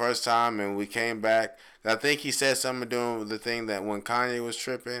it the first time and we came back. I think he said something doing the thing that when Kanye was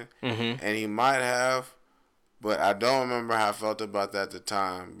tripping, and he might have, but I don't remember how I felt about that at the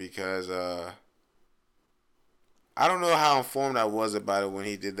time because I don't know how informed I was about it when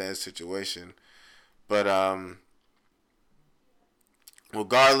he did that situation. But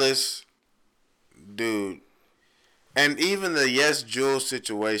regardless, dude, and even the Yes Jules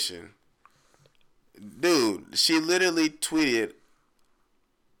situation, dude, she literally tweeted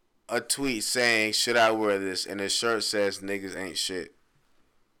a tweet saying, "Should I wear this?" And his shirt says, "Niggas ain't shit."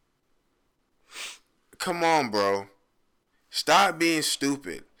 Come on, bro. Stop being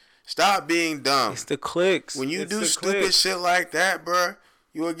stupid. Stop being dumb. It's the clicks. When you It's do the stupid clicks. shit like that, bro,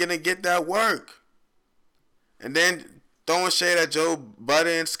 you are gonna get that work. And then throwing shade at Joe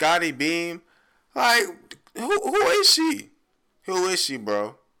Budden and Scotty Beam, like, who is she? Who is she,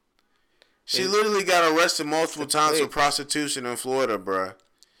 bro? She literally got arrested multiple times for prostitution in Florida, bro.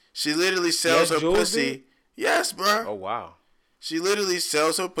 She literally sells Yes, her Jules pussy. did? Yes, bro. Oh wow. She literally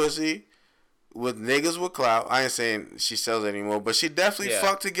sells her pussy with niggas with clout. I ain't saying she sells it anymore, but she definitely Yeah.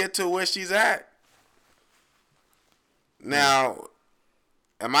 fucked to get to where she's at. Now,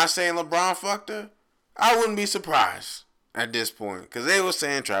 am I saying LeBron fucked her? I wouldn't be surprised at this point because they were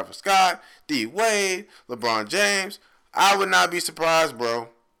saying Travis Scott, D Wade, LeBron James. I would not be surprised, bro.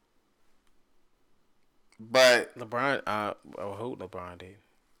 But LeBron. I hope LeBron did.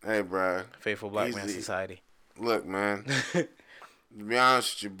 hey, bro, Faithful Black He's Man the- Society. look, man. To be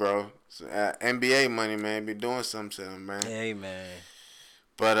honest with you, bro, NBA money, man, be doing something to them, man. Hey man.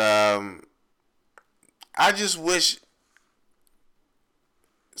 But I just wish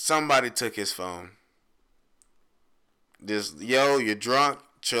somebody took his phone. Just, yo, you're drunk,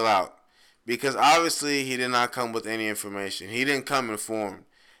 chill out. Because obviously he did not come with any information. He didn't come informed.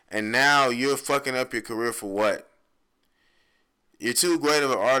 And now you're fucking up your career for what? You're too great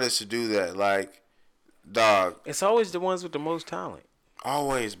of an artist to do that. Like, dog, It's always the ones with the most talent.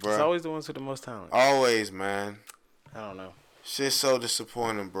 always, bro. It's always the ones with the most talent. Always, man. I don't know. Shit's so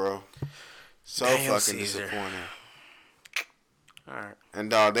disappointing, bro. So Daniel fucking Caesar. disappointing. All right. And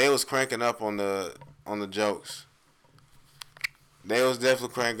dog, they was cranking up on the jokes. They was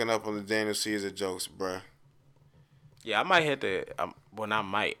definitely cranking up on the Daniel Caesar jokes, bruh. Yeah, I might have to. Well, not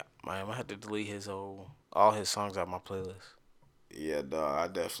might. I might have to delete all his songs out of my playlist. Yeah, dog,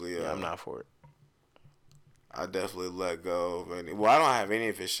 I definitely. Yeah, I'm not for it. I definitely let go of any. Well, I don't have any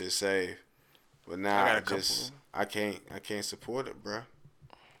of his shit saved, but now I got I a couple. just I can't support it, bruh.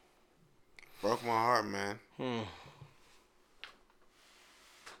 Broke my heart, man.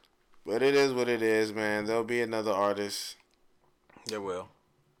 But it is what it is, man. There'll be another artist. There will.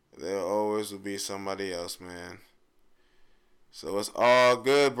 There always will be somebody else, man. So it's all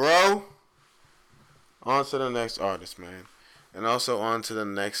good, bro. On to the next artist, man. And also on to the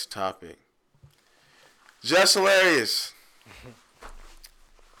next topic. Just hilarious.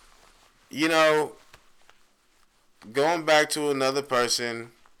 You know, going back to another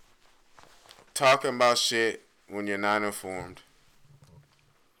person talking about shit when you're not informed.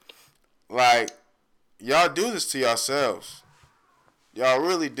 Like, y'all do this to yourselves. Y'all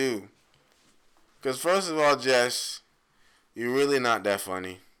really do. Because first of all, Jess, you're really not that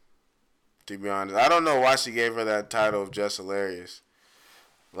funny. To be honest. I don't know why she gave her that title of Just Hilarious.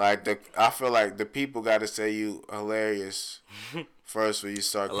 Like, I feel like the people got to say you hilarious first when you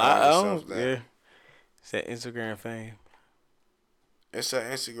start calling yourself that. Yeah. It's that Instagram fame. It's that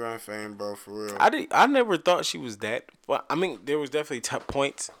Instagram fame, bro, for real. I never thought she was that. Well, I mean, there was definitely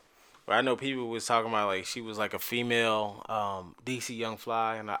points where I know people was talking about like she was like a female DC Young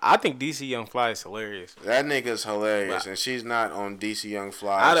Fly, and I think DC Young Fly is hilarious. That nigga's hilarious, But- and she's not on DC Young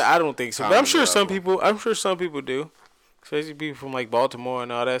Fly. I don't think so, but I'm comedy sure some level. people. I'm sure some people do, especially people from like Baltimore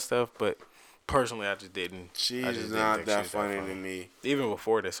and all that stuff. But personally, I just didn't. I She's just didn't not think she that was funny to me. Even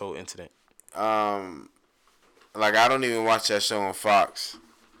before this whole incident. Like, I don't even watch that show on Fox.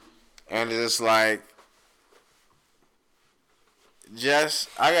 And it's like, Jess,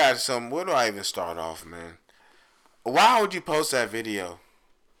 I got some. Where do I even start off, man? Why would you post that video?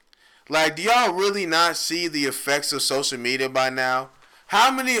 Like, do y'all really not see the effects of social media by now? How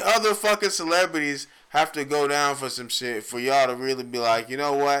many other fucking celebrities have to go down for some shit for y'all to really be like, you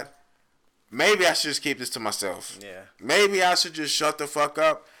know what? Maybe I should just keep this to myself. Yeah. Maybe I should just shut the fuck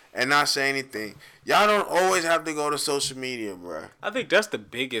up and not say anything. Y'all don't always have to go to social media, bruh. I think that's the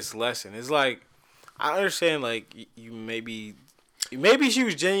biggest lesson. It's like, I understand, like, you maybe she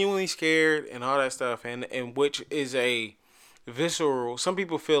was genuinely scared and all that stuff, and which is a visceral. Some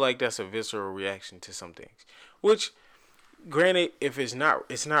people feel like that's a visceral reaction to some things, which, granted, if it's not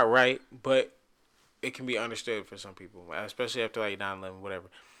right, but it can be understood for some people, especially after like 9/11, whatever.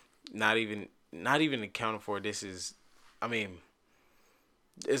 Not even accounting for this is, I mean,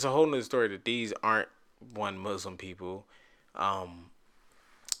 it's a whole nother story that these aren't one Muslim people,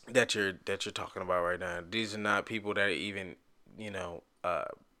 that you're talking about right now. These are not people that are even,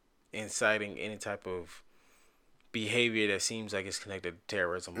 inciting any type of behavior that seems like it's connected to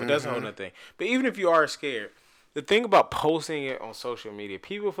terrorism. But that's a whole nother thing. But even if you are scared, the thing about posting it on social media,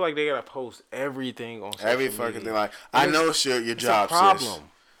 people feel like they gotta post everything on social media. Every fucking thing. Like, I know it's your job, it's a problem. sis.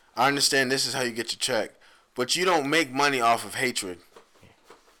 I understand this is how you get your check, but you don't make money off of hatred.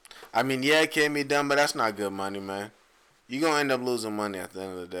 I mean, yeah, it can be done, but that's not good money, man. You're gonna end up losing money at the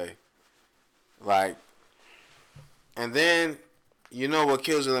end of the day. Like, and then, you know what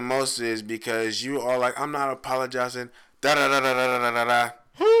kills you the most is because you are like, I'm not apologizing. Da da da da da da da da.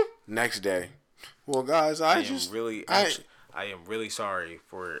 Next day, well, guys, I am really sorry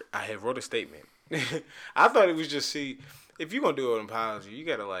for. I had wrote a statement. I thought it was just if you're gonna do an apology, you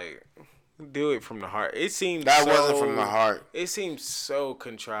gotta like do it from the heart. It seemed that wasn't from the heart. It seems so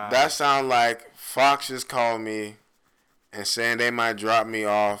contrived. That sound like Fox just called me and saying they might drop me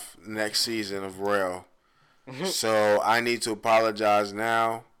off next season of Rail. So I need to apologize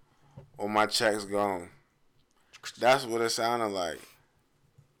now or my check's gone. That's what it sounded like.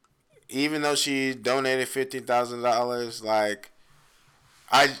 Even though she donated $50,000, like,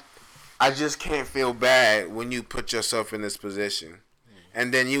 I just can't feel bad when you put yourself in this position.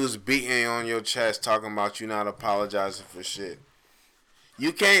 And then you was beating on your chest talking about you not apologizing for shit.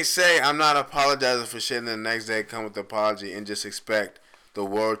 You can't say I'm not apologizing for shit and the next day come with the apology and just expect the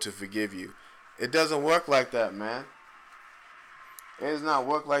world to forgive you. It doesn't work like that, man. It does not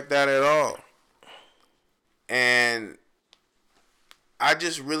work like that at all. And I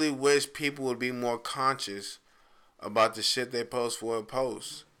just really wish people would be more conscious about the shit they post for a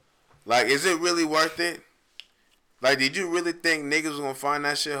post. Like, is it really worth it? Like, did you really think niggas was gonna find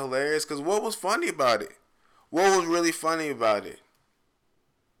that shit hilarious? Because what was funny about it? What was really funny about it?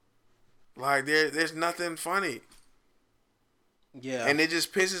 Like, there's nothing funny. Yeah. And it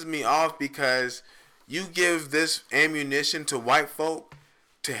just pisses me off because you give this ammunition to white folk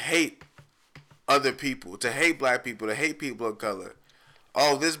to hate other people, to hate black people, to hate people of color.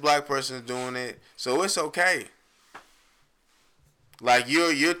 Oh, this black person is doing it, so it's okay. Like,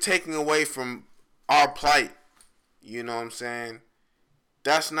 you're taking away from our plight. You know what I'm saying?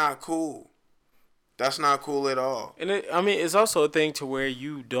 That's not cool. That's not cool at all. And it's also a thing to where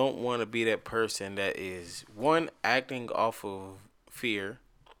you don't want to be that person that is, one, acting off of fear.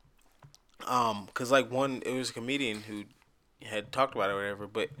 Cause like it was a comedian who had talked about it or whatever,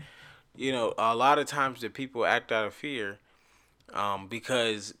 but a lot of times that people act out of fear,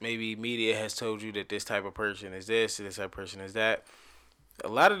 because maybe media has told you that this type of person is this type of person is that. A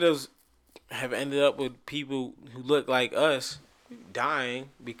lot of those have ended up with people who look like us dying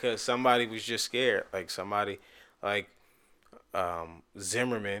because somebody was just scared. Like somebody like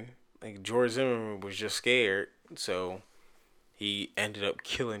Zimmerman, like George Zimmerman was just scared, so he ended up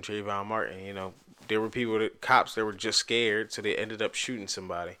killing Trayvon Martin. There were cops that were just scared, so they ended up shooting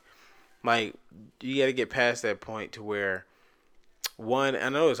somebody. Like, you got to get past that point to where, one, I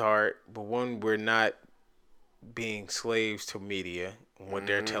know it's hard, but one, we're not being slaves to media and what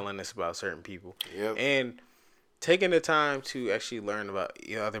they're telling us about certain people. Yep. And taking the time to actually learn about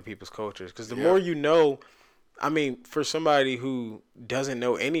other people's cultures. Because the more you know, I mean, for somebody who doesn't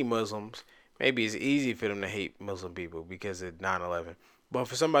know any Muslims, maybe it's easy for them to hate Muslim people because of 9/11. But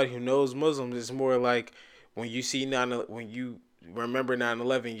for somebody who knows Muslims, it's more like when you remember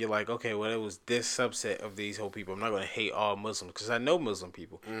 9/11, you're like, okay, well, it was this subset of these whole people. I'm not going to hate all Muslims because I know Muslim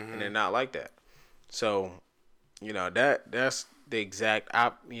people, and they're not like that. So, that's the exact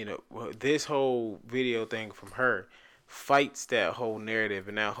this whole video thing from her fights that whole narrative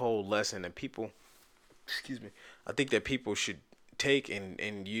and that whole lesson that people, I think that people should take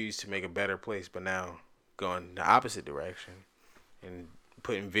and use to make a better place, but now going the opposite direction and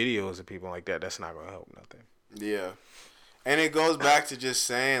putting videos of people like that's not going to help nothing. Yeah. And it goes back to just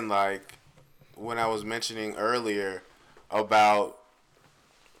saying, like, when I was mentioning earlier about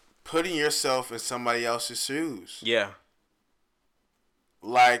putting yourself in somebody else's shoes. Yeah.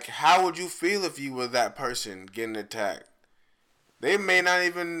 Like, how would you feel if you were that person getting attacked? They may not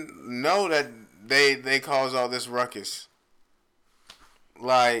even know that they caused all this ruckus.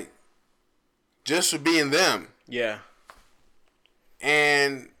 Like, just for being them. Yeah.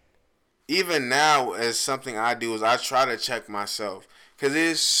 And even now, as something I do is I try to check myself. Because it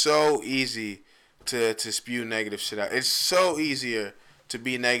is so easy to spew negative shit out. It's so easier to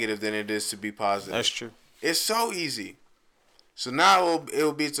be negative than it is to be positive. That's true. It's so easy. So now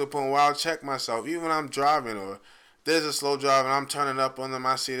it'll be to a point where I'll check myself, even when I'm driving or there's a slow drive and I'm turning up on them.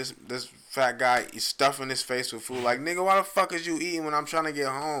 I see this fat guy, he's stuffing his face with food. Like, nigga, why the fuck is you eating when I'm trying to get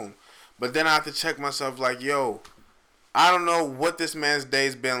home? But then I have to check myself like, yo, I don't know what this man's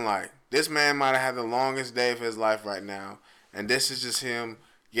day's been like. This man might have had the longest day of his life right now. And this is just him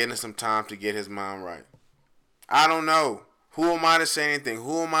getting some time to get his mind right. I don't know. Who am I to say anything?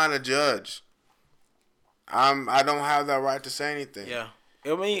 Who am I to judge? I don't have that right to say anything. Yeah.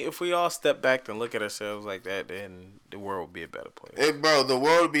 I mean, if we all step back and look at ourselves like that, then the world would be a better place. Bro, the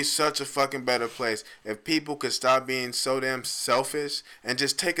world would be such a fucking better place if people could stop being so damn selfish and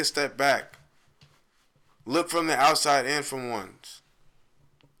just take a step back. Look from the outside in for once.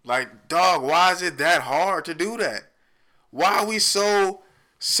 Like, dog, why is it that hard to do that? Why are we so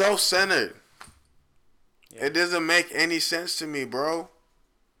self-centered? Yeah. It doesn't make any sense to me, bro.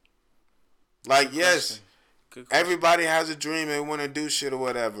 Like, yes, everybody has a dream and want to do shit or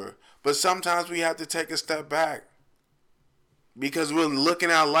whatever. But sometimes we have to take a step back. Because we're looking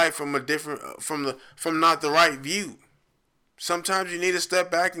at life from a different, from not the right view. Sometimes you need to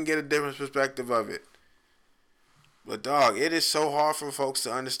step back and get a different perspective of it. But dog, it is so hard for folks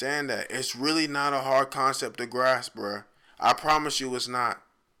to understand that. It's really not a hard concept to grasp, bruh. I promise you it's not.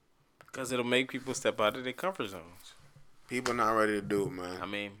 Because it'll make people step out of their comfort zones. People not ready to do it, man. I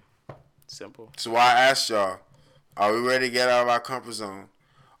mean, simple. So why I asked y'all, are we ready to get out of our comfort zone?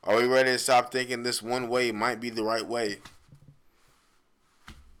 Are we ready to stop thinking this one way might be the right way?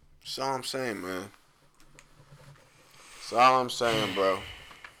 That's all I'm saying, man. That's all I'm saying, bro.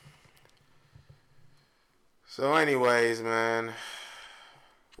 So anyways, man,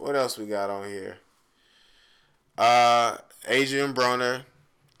 what else we got on here? Adrian Broner,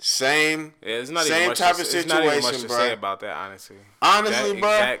 same type of situation, not even much to bro. say about that, honestly. Honestly,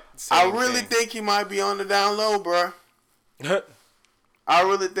 bro, I really think he might be on the down low, bro. I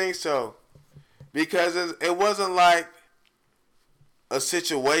really think so, because it wasn't like a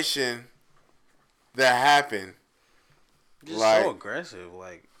situation that happened. Just like, so aggressive,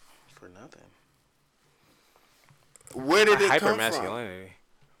 like for nothing. Where did it come from? Hypermasculinity.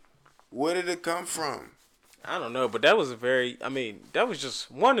 Where did it come from? I don't know, but that was that was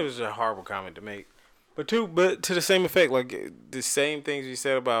just, one, it was a horrible comment to make. But two, but to the same effect, like the same things you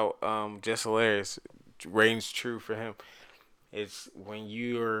said about Jess Hilarious reigns true for him. It's when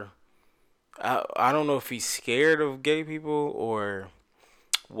you're, I don't know if he's scared of gay people or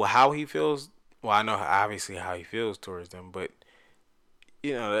how he feels. Well, I know obviously how he feels towards them, but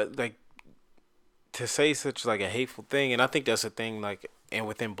you know, that, like, to say such like a hateful thing, and I think that's a thing, like, and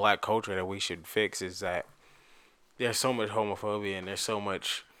within black culture that we should fix, is that there's so much homophobia and there's so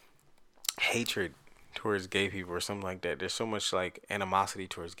much hatred towards gay people or something like that. There's so much like animosity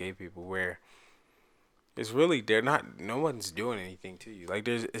towards gay people where it's really, no one's doing anything to you. Like,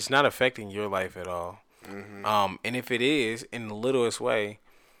 it's not affecting your life at all. Mm-hmm. And if it is, in the littlest way,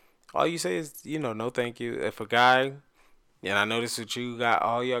 all you say is, you know, no thank you. If a guy, and I know this is what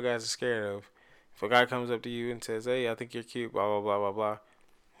all y'all guys are scared of, if a guy comes up to you and says, hey, I think you're cute, blah, blah, blah, blah, blah.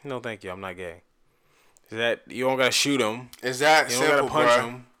 No, thank you. I'm not gay. Is that, you don't got to shoot him. Is that simple, you don't got to punch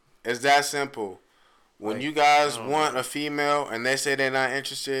him. It's that simple. When you guys want a female and they say they're not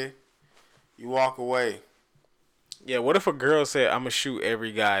interested, you walk away. Yeah, what if a girl said, I'm going to shoot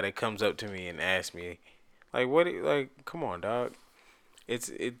every guy that comes up to me and asks me? Like, what? Like, come on, dog. It's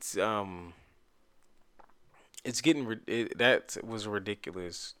getting, that was a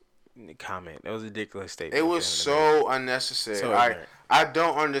ridiculous comment. That was a ridiculous statement. It was so unnecessary. So I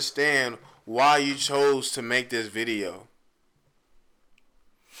don't understand why you chose to make this video.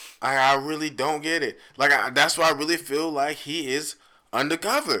 I really don't get it. Like, that's why I really feel like he is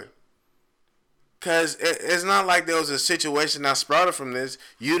undercover. Because it's not like there was a situation that sprouted from this.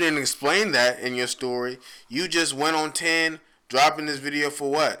 You didn't explain that in your story. You just went on 10, dropping this video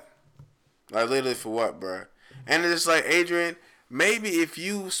for what? Like, literally for what, bro? And it's like, Adrian, maybe if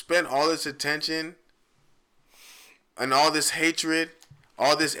you spent all this attention and all this hatred,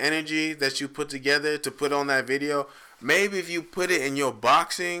 all this energy that you put together to put on that video, maybe if you put it in your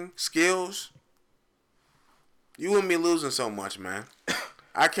boxing skills, you wouldn't be losing so much, man.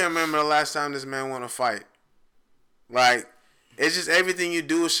 I can't remember the last time this man won a fight. Like, it's just everything you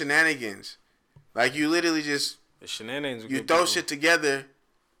do is shenanigans. Like, you literally just, the shenanigans, you throw shit together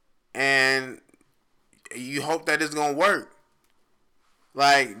and you hope that it's gonna work.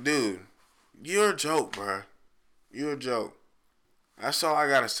 Like, dude, you're a joke, bro. You're a joke. That's all I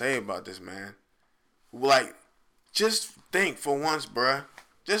gotta say about this, man. Like, just think for once, bruh.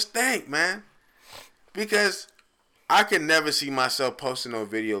 Just think, man. Because I could never see myself posting no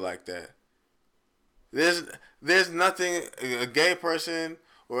video like that. There's nothing a gay person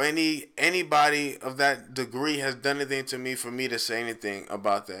or anybody of that degree has done anything to me for me to say anything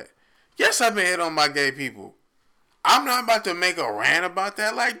about that. Yes, I've been hit on by gay people. I'm not about to make a rant about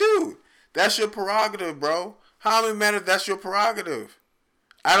that. Like, dude, that's your prerogative, bro. How many matter that's your prerogative?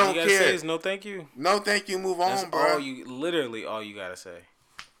 I don't all you care. gotta say is no thank you. No, thank you. Move That's on, bro. literally all you gotta say.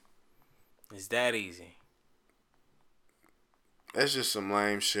 It's that easy. That's just some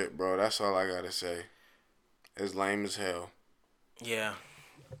lame shit, bro. That's all I gotta say. It's lame as hell. Yeah.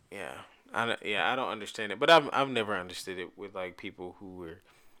 I don't understand it, but I've never understood it with like people who were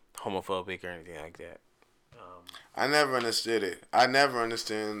homophobic or anything like that. I never understood it. I never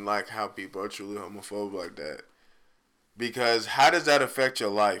understand like how people are truly homophobic like that. Because how does that affect your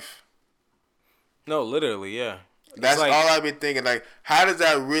life? No, literally, yeah. That's like, all I've been thinking. Like, how does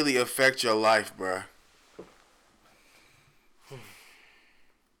that really affect your life, bruh?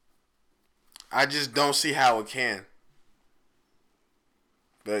 I just don't see how it can.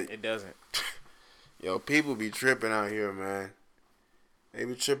 But it doesn't. yo, people be tripping out here, man. They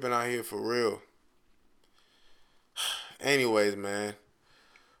be tripping out here for real. Anyways, man.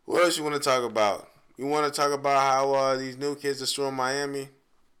 What else you want to talk about? You want to talk about how these new kids destroy Miami?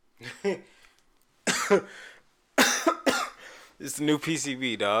 It's the new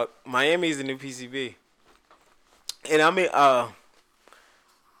PCB, dog. Miami's the new PCB. And I mean, I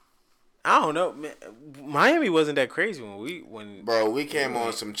don't know, man. Miami wasn't that crazy when Bro, we came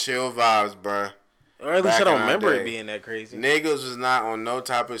on some chill vibes, bro. or at least back I don't in our remember day. it being that crazy. Niggas was not on no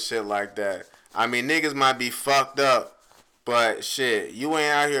type of shit like that. I mean, niggas might be fucked up, but shit, you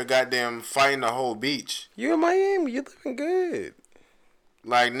ain't out here goddamn fighting the whole beach. You in Miami, you living good.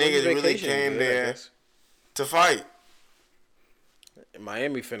 Like, niggas really Vacation came good, I there guess. to fight.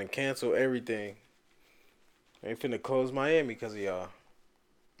 Miami finna cancel everything. They finna close Miami because of y'all.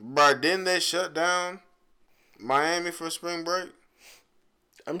 Bro, didn't they shut down Miami for spring break?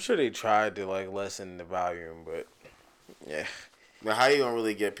 I'm sure they tried to like lessen the volume, but yeah. But how you gonna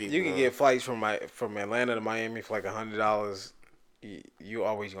really get people? You can get flights from Atlanta to Miami for like $100. You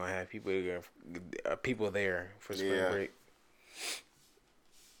always gonna have people there for spring break.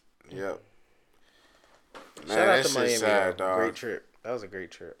 Yep. Man, Shout out that to shit Miami, sad, though. dog. Great trip. That was a great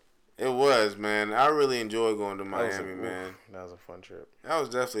trip. It was, man. I really enjoyed going to That was Miami, man. That was a fun trip. That was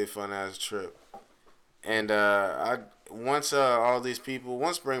definitely a fun ass trip. And once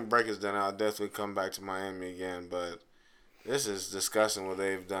spring break is done, I'll definitely come back to Miami again. But this is disgusting what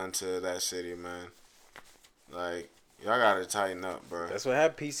they've done to that city, man. Like, y'all gotta tighten up, bro. That's what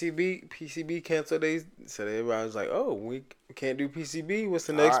happened. PCB canceled. They said everybody was like, "Oh, we can't do PCB. What's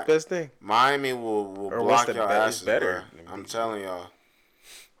the next best thing?" Miami will Or block what's the your best? asses, Better bro. than I'm PCB. telling y'all,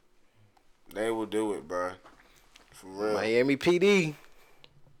 they will do it, bro. For real. Miami PD.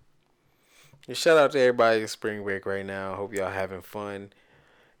 And shout out to everybody in spring break right now. Hope y'all having fun.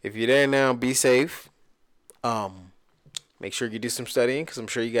 If you're there now, be safe. Make sure you do some studying because I'm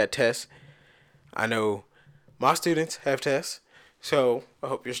sure you got tests. I know my students have tests, so I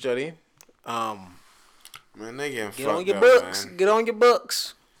hope you're studying. Man, they getting Get fucked on your up, books. man. Get on your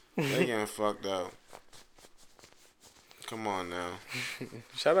books. They getting fucked up. Come on now.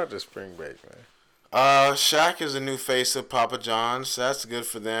 Shout out to spring break, man. Shaq is a new face of Papa John's. That's good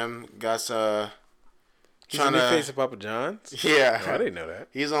for them. Got He's the trying new to face of Papa John's. yeah. Oh, I didn't know that.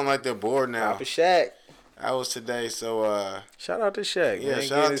 He's on like their board now. Papa Shaq. That was today. So Shout out to Shaq. Yeah, man.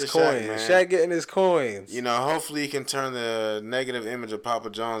 shout out Getting his to Shaq, coins. man. Shaq getting his coins. you know, hopefully he can turn the negative image of Papa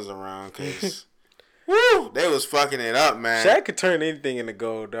John's around because woo, they was fucking it up, man. Shaq could turn anything into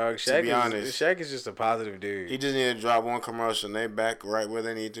gold, dog. Shaq be honest. Shaq is just a positive dude. He just need to drop one commercial and they back right where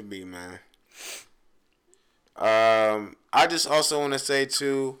they need to be, man. I just also want to say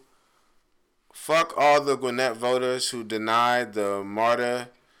too, fuck all the Gwinnett voters who denied the MARTA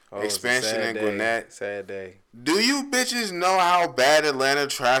It's a expansion sad in day. Gwinnett. Sad day. Do you bitches know how bad Atlanta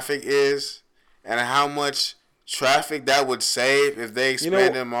traffic is and how much traffic that would save if they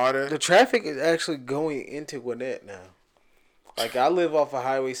expanded MARTA? The traffic is actually going into Gwinnett now. Like, I live off of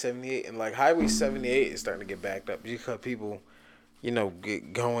Highway 78, and like Highway 78 is starting to get backed up because people,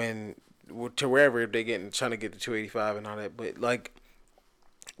 get going to wherever if they trying to get to 285 and all that. But like,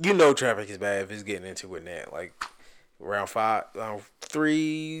 traffic is bad if it's getting into Gwinnett. Like around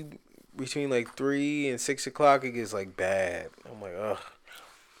 3 between like 3 and 6 o'clock, it gets like bad. I'm like, ugh.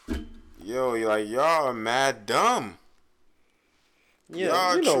 Yo, y'all are mad dumb. Yeah,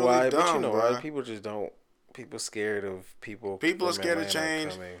 Y'all you know truly why? But you dumb, know bruh. why? People just don't. People scared of people. People are from scared of Atlanta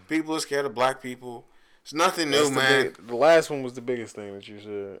change. coming. People are scared of black people. It's nothing new, That's man. the last one was the biggest thing that you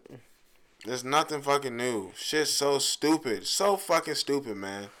said. There's nothing fucking new. Shit's so stupid. So fucking stupid,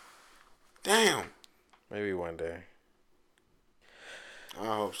 man. Damn. Maybe one day. I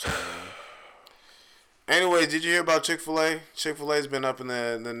hope so, man. Anyway, did you hear about Chick-fil-A? Chick-fil-A's been up in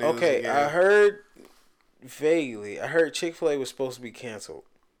the news Okay, again. I heard vaguely. I heard Chick-fil-A was supposed to be canceled,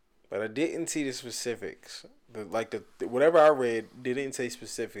 but I didn't see the specifics. Whatever I read, they didn't say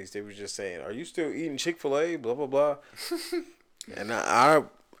specifics. They were just saying, "Are you still eating Chick-fil-A?" Blah blah blah. And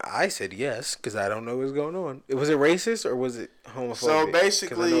I said yes because I don't know what's going on. Was it racist or was it homophobic? So 'Cause I know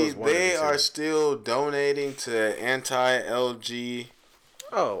basically, it's one of the they two. are still donating to anti-LG,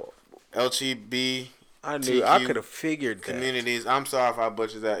 Oh, LGB I knew. I TQ could have figured that. communities. I'm sorry if I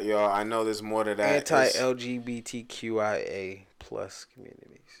butchered that, y'all. I know there's more to that. It's- Anti-LGBTQIA plus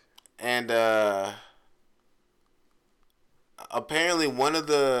communities. And apparently, one of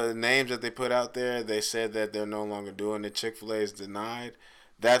the names that they put out there, they said that they're no longer doing it. Chick-fil-A is denied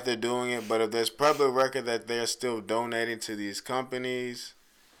that they're doing it. But if there's public record that they're still donating to these companies,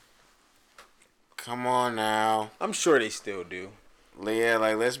 come on now. I'm sure they still do. Yeah,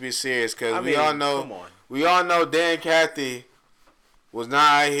 like, let's be serious, because I we mean, all know, come on. we all know Dan Cathy was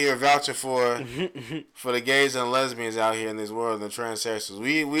not out here vouching for the gays and lesbians out here in this world and the transsexuals.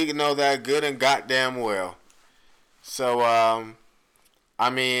 We know that good and goddamn well. So I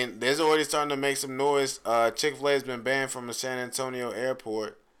mean, there's already starting to make some noise. Chick-fil-A has been banned from the San Antonio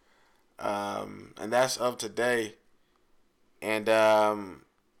airport, and that's up today. And I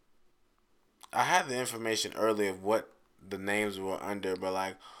had the information earlier of what the names were under, but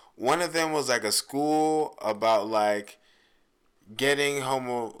like one of them was like a school about like getting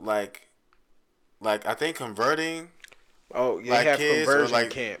like I think converting, Oh, you like have kids or conversion like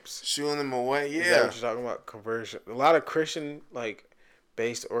camps. shooing them away. Is that Yeah, what you're talking about? Conversion. A lot of Christian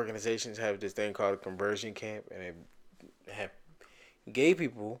based organizations have this thing called a conversion camp, and they have gay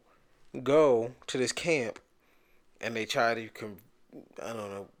people go to this camp, and they try to I don't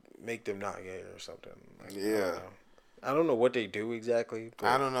know, make them not gay or something. Like, Yeah. I don't know what they do exactly. But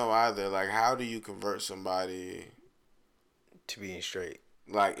I don't know either. Like, how do you convert somebody? to being straight,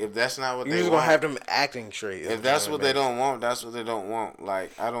 Like, if that's not what you're they just want, gonna have them acting straight. if that's what they don't want, that's what they don't want.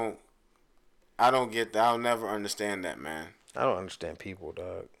 Like, I don't get that. I'll never understand that, man. I don't understand people,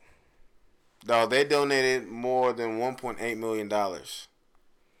 dog. Dog, they donated more than $1.8 million to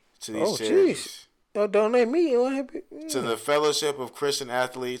these Oh, charities. jeez. Y'all donate me. To the Fellowship of Christian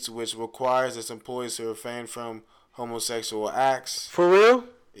Athletes, which requires its employees to refrain from homosexual acts. For real?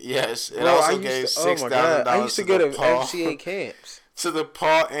 Yes, it Bro, also gave $6,000 I used to go to the Paul, FCA camps. to the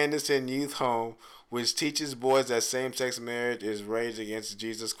Paul Anderson Youth Home, which teaches boys that same-sex marriage is rage against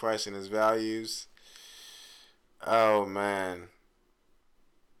Jesus Christ and his values. Oh, man.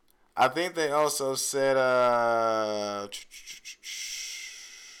 I think they also said,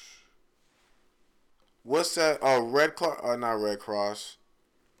 what's that? Oh, Red Cross. Not Red Cross.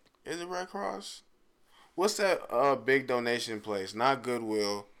 Is it Red Cross? What's that big donation place? Not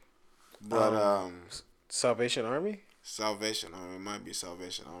Goodwill, but Salvation Army? Salvation Army. It might be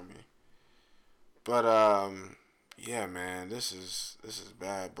Salvation Army. But yeah, man, this is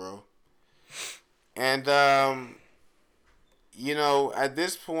bad, bro. And you know, at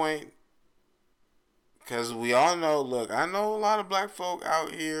this point, because we all know, look, I know a lot of black folk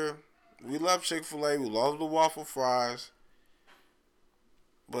out here. We love Chick-fil-A. We love the waffle fries.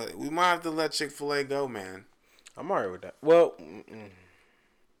 But we might have to let Chick-fil-A go, man. I'm alright with that. Well,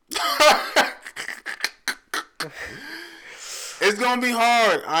 It's gonna be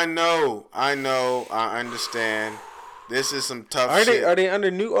hard. I know. I understand. This is some tough shit. are they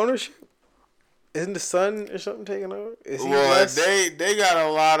under new ownership? Isn't the son or something taking over? Is he Well, less? they got a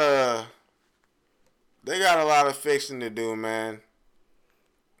lot of fixing to do, man.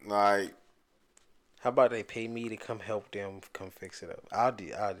 Like, How about they pay me to come help them come fix it up? I'll do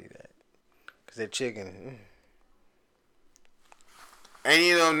that. Cause they're chicken. and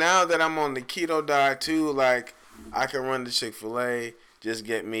you know, now that I'm on the keto diet too, like, I can run to Chick-fil-A, just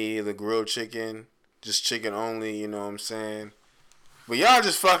get me the grilled chicken, just chicken only. You know what I'm saying? But y'all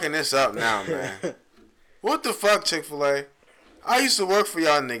just fucking this up now, man. What the fuck, Chick-fil-A? I used to work for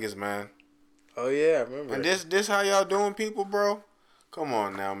y'all niggas, man. Oh yeah, I remember. And this how y'all doing, people, bro? Come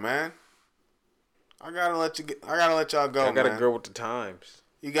on now, man. I gotta let y'all go, I gotta man. grow with the times.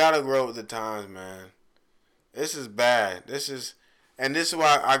 You gotta grow with the times, man. This is bad. This is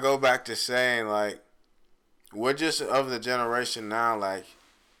why I go back to saying, like, we're just of the generation now. Like,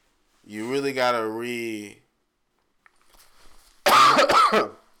 you really gotta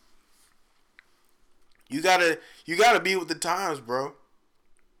you gotta be with the times, bro.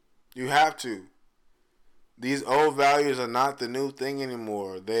 You have to. These old values are not the new thing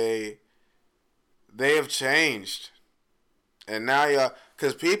anymore. They have changed. And now y'all,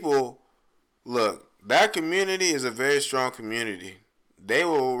 because people, look, that community is a very strong community. They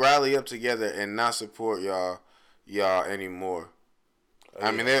will rally up together and not support y'all anymore.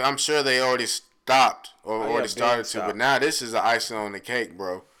 I mean, I'm sure they already stopped or already started to, but now this is the icing on the cake,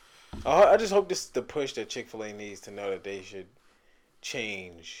 bro. I just hope this is the push that Chick-fil-A needs to know that they should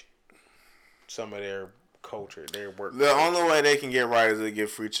change some of their culture, their work. The only way they can get right is to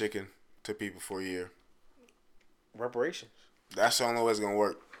give free chicken to people for a year. Reparations. That's the only way it's gonna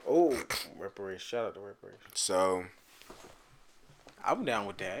work. Oh, reparations! Shout out to reparations. So, I'm down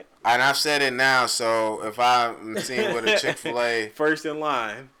with that. And I've said it now. So if I'm seen with a Chick-fil-A, first in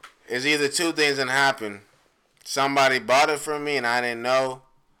line, it's either two things that happen: somebody bought it from me and I didn't know.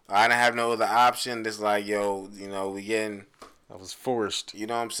 I didn't have no other option. It's like, yo, we getting. I was forced. You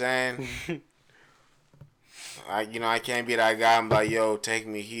know what I'm saying? I can't be that guy. I'm like, yo, take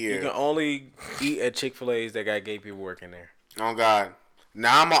me here. You can only eat at Chick-fil-A's that got gay people working there. Oh God!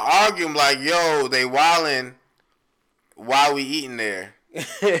 Now I'm gonna argue. I'm like, yo, they wildin'. Why we eating there?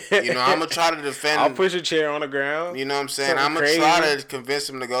 I'm gonna try to defend. I'll push a chair on the ground. You know what I'm saying? I'm gonna try to convince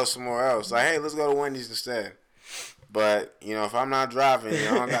him to go somewhere else. Like, hey, let's go to Wendy's instead. But if I'm not driving,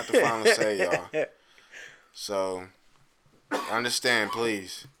 I don't got the final say, y'all. So understand,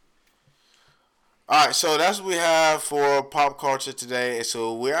 please. All right, so that's what we have for pop culture today. And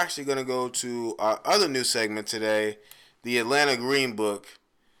so we're actually going to go to our other new segment today, the Atlanta Green Book.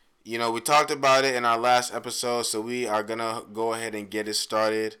 We talked about it in our last episode, so we are going to go ahead and get it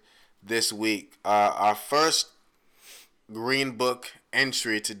started this week. Our first Green Book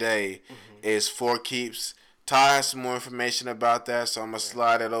entry today is Four Keeps. Todd has some more information about that, so I'm going to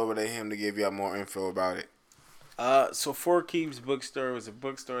slide it over to him to give y'all more info about it. So Four Keeps Bookstore was a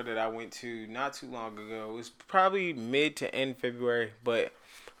bookstore that I went to not too long ago. It was probably mid to end February, but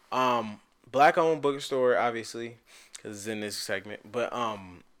black-owned bookstore, obviously, because it's in this segment. But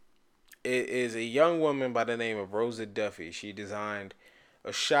it is a young woman by the name of Rosa Duffy. She designed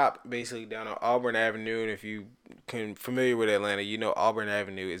a shop basically down on Auburn Avenue, and if you can familiar with Atlanta, Auburn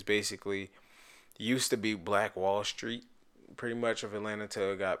Avenue is basically used to be Black Wall Street, pretty much, of Atlanta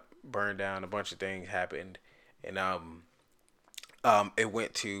until it got burned down. A bunch of things happened. And it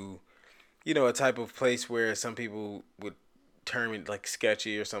went to, a type of place where some people would term it like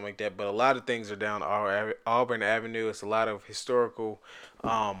sketchy or something like that. But a lot of things are down Auburn Avenue. It's a lot of historical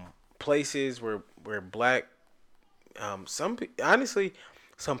places where black, honestly,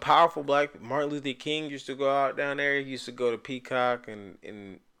 some powerful black. Martin Luther King used to go out down there. He used to go to Peacock and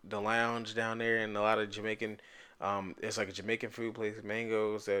in the lounge down there, and a lot of Jamaican. It's like a Jamaican food place,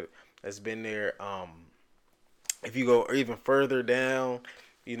 Mangoes, that's been there. If you go even further down,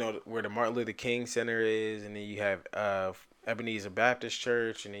 where the Martin Luther King Center is, and then you have Ebenezer Baptist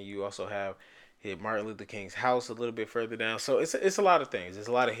Church, and then you also have Martin Luther King's house a little bit further down. So it's a lot of things. There's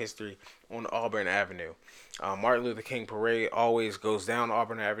a lot of history on Auburn Avenue. Martin Luther King Parade always goes down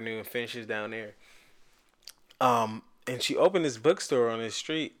Auburn Avenue and finishes down there. And she opened this bookstore on this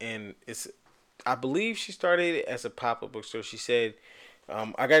street, and I believe she started it as a pop-up bookstore. She said,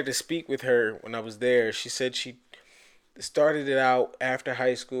 I got to speak with her when I was there. She said she started it out after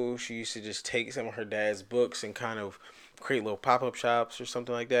high school. She used to just take some of her dad's books and kind of create little pop-up shops or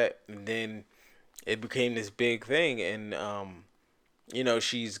something like that. And then it became this big thing. And,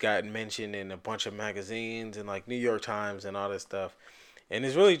 she's gotten mentioned in a bunch of magazines and like New York Times and all that stuff. And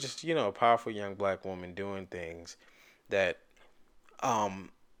it's really just, a powerful young black woman doing things that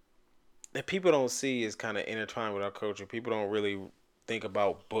that people don't see is kind of intertwined with our culture. People don't really think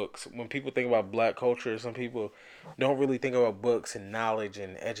about books. When people think about black culture, some people don't really think about books and knowledge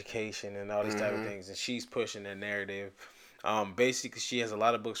and education and all these type of things. And she's pushing that narrative. Basically, she has a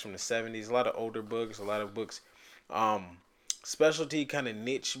lot of books from the 70s, a lot of older books, a lot of books, specialty kind of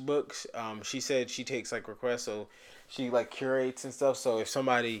niche books. She said she takes like requests, so she like curates and stuff. So if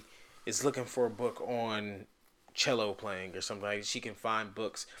somebody is looking for a book on cello playing or something like that, she can find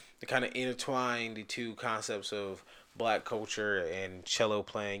books that kind of intertwine the two concepts of black culture and cello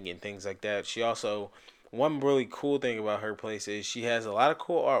playing and things like that. She also, one really cool thing about her place is she has a lot of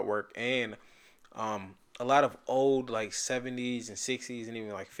cool artwork and a lot of old like 70s and 60s and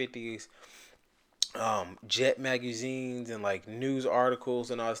even like 50s Jet magazines and like news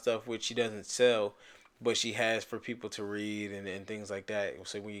articles and all that stuff, which she doesn't sell, but she has for people to read and things like that.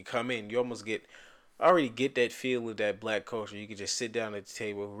 So when you come in, you almost already get that feel of that black culture. You can just sit down at the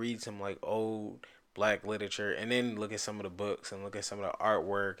table, read some like old black literature, and then look at some of the books and look at some of the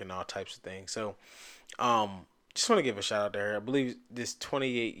artwork and all types of things. So just want to give a shout out to her. I believe this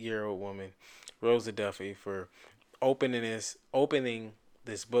 28-year-old woman, Rosa Duffy, for opening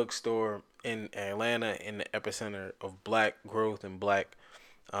this bookstore in Atlanta, in the epicenter of black growth and black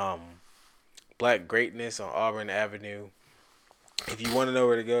greatness on Auburn Avenue. If you want to know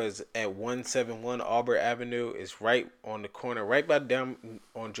where to go, it's at 171 Auburn Avenue. It's right on the corner, right by down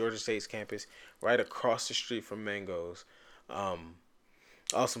on Georgia State's campus, right across the street from Mango's.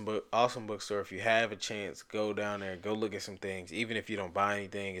 Awesome bookstore. If you have a chance, go down there, go look at some things. Even if you don't buy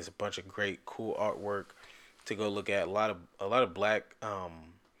anything, it's a bunch of great, cool artwork to go look at. A lot of black.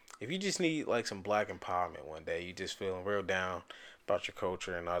 If you just need like some black empowerment one day, you just feeling real down about your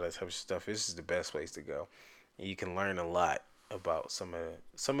culture and all that type of stuff, this is the best place to go. You can learn a lot about some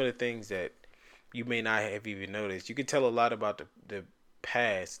of the things that you may not have even noticed. You can tell a lot about the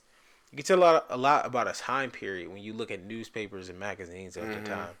past. You can tell a lot about a time period when you look at newspapers and magazines at the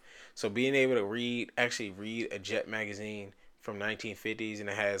time. So being able to actually read a Jet magazine from 1950s, and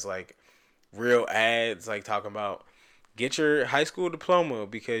it has like real ads like talking about get your high school diploma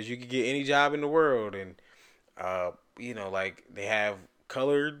because you can get any job in the world, and like they have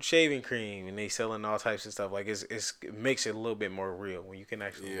colored shaving cream and they selling all types of stuff. Like it makes it a little bit more real when you can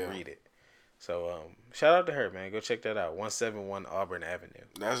actually read it. So shout out to her, man. Go check that out. 171 Auburn Avenue.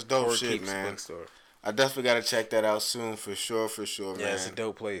 That's dope Fort shit, Keeps man. Bookstore. I definitely got to check that out soon for sure, man. Yeah, it's a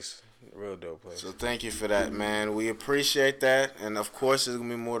dope place. Real dope place. So thank you for that, man. We appreciate that. And of course, there's going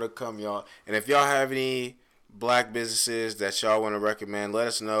to be more to come, y'all. And if y'all have any black businesses that y'all want to recommend, let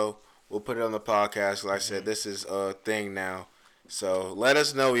us know. We'll put it on the podcast. Like I said, this is a thing now. So let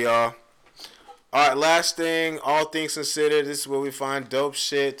us know, y'all. All right, last thing, all things considered, this is where we find dope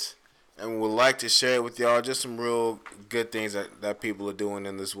shit. And would like to share it with y'all. Just some real good things that people are doing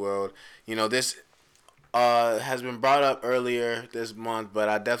in this world. You know, this has been brought up earlier this month, but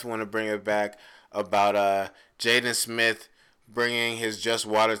I definitely want to bring it back about Jaden Smith bringing his Just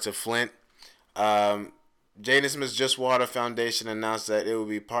Water to Flint. Jaden Smith's Just Water Foundation announced that it will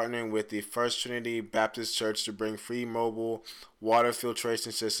be partnering with the First Trinity Baptist Church to bring free mobile water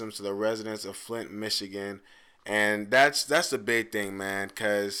filtration systems to the residents of Flint, Michigan. And that's the big thing, man,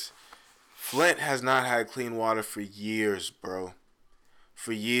 because Flint has not had clean water for years, bro.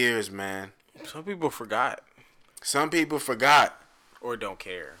 For years, man. Some people forgot. Or don't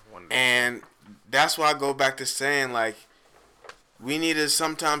care. And that's why I go back to saying, like, we need to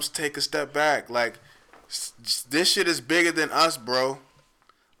sometimes take a step back. Like, this shit is bigger than us, bro.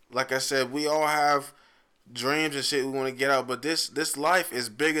 Like I said, we all have dreams and shit we want to get out, but this life is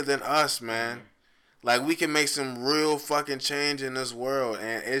bigger than us, man. Like, we can make some real fucking change in this world,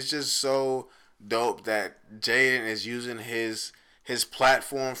 and it's just so dope that Jaden is using his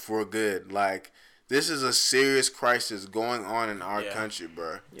platform for good. Like, this is a serious crisis going on in our country,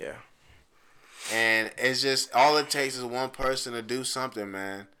 bro. Yeah. And it's just, all it takes is one person to do something,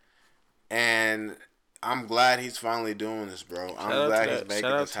 man. And I'm glad he's finally doing this, bro. I'm glad he's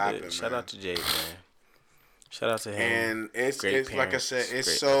making this happen, man. Shout out to Jade, man. Shout out to him. And it's like I said,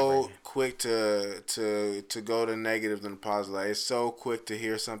 it's so quick to go to negative than positive. Like, it's so quick to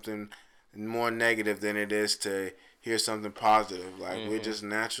hear something more negative than it is to hear something positive. Like, we're just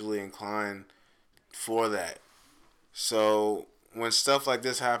naturally inclined for that. So when stuff like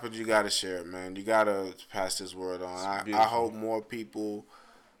this happens, you gotta share it, man. You gotta pass this word on. I hope more people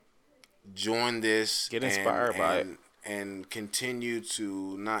join this, get inspired by it, and continue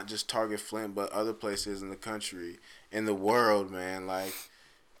to not just target Flint, but other places in the country, in the world, man. Like,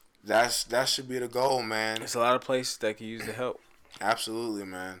 that should be the goal, man. There's a lot of places that can use the help. Absolutely,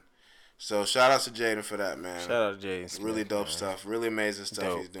 man. So shout out to Jaden for that, man. Shout out to Jaden. Really dope stuff. Really amazing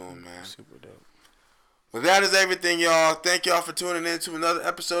stuff he's doing, man. Super dope. Well, that is everything, y'all. Thank y'all for tuning in to another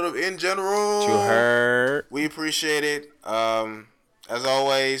episode of In General. You heard. We appreciate it. As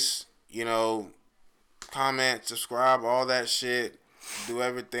always, you know, comment, subscribe, all that shit. Do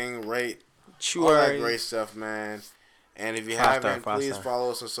everything, rate, all that great stuff, man. And if you haven't, please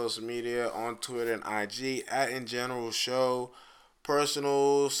follow us on social media, on Twitter and IG, at In General Show.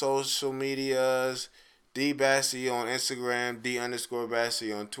 Personal social medias, D Bassey on Instagram,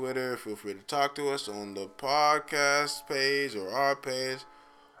 D_Bassey on Twitter. Feel free to talk to us on the podcast page or our page.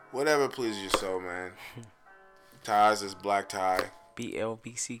 Whatever pleases your soul, man. Ties is Black Tie.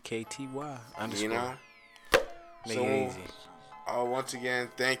 BLBCKTY _. You know? Make it easy. Once again,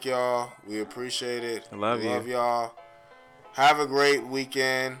 thank y'all. We appreciate it. I love y'all. Have a great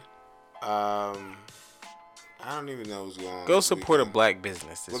weekend. I don't even know what's going on. Go support a black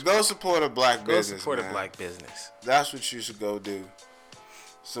business. Go support a black business. Go support a black business. That's what you should go do.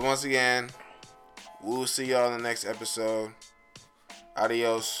 So once again, we'll see y'all in the next episode.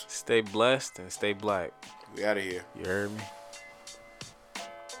 Adios. Stay blessed and stay black. We out of here. You heard me?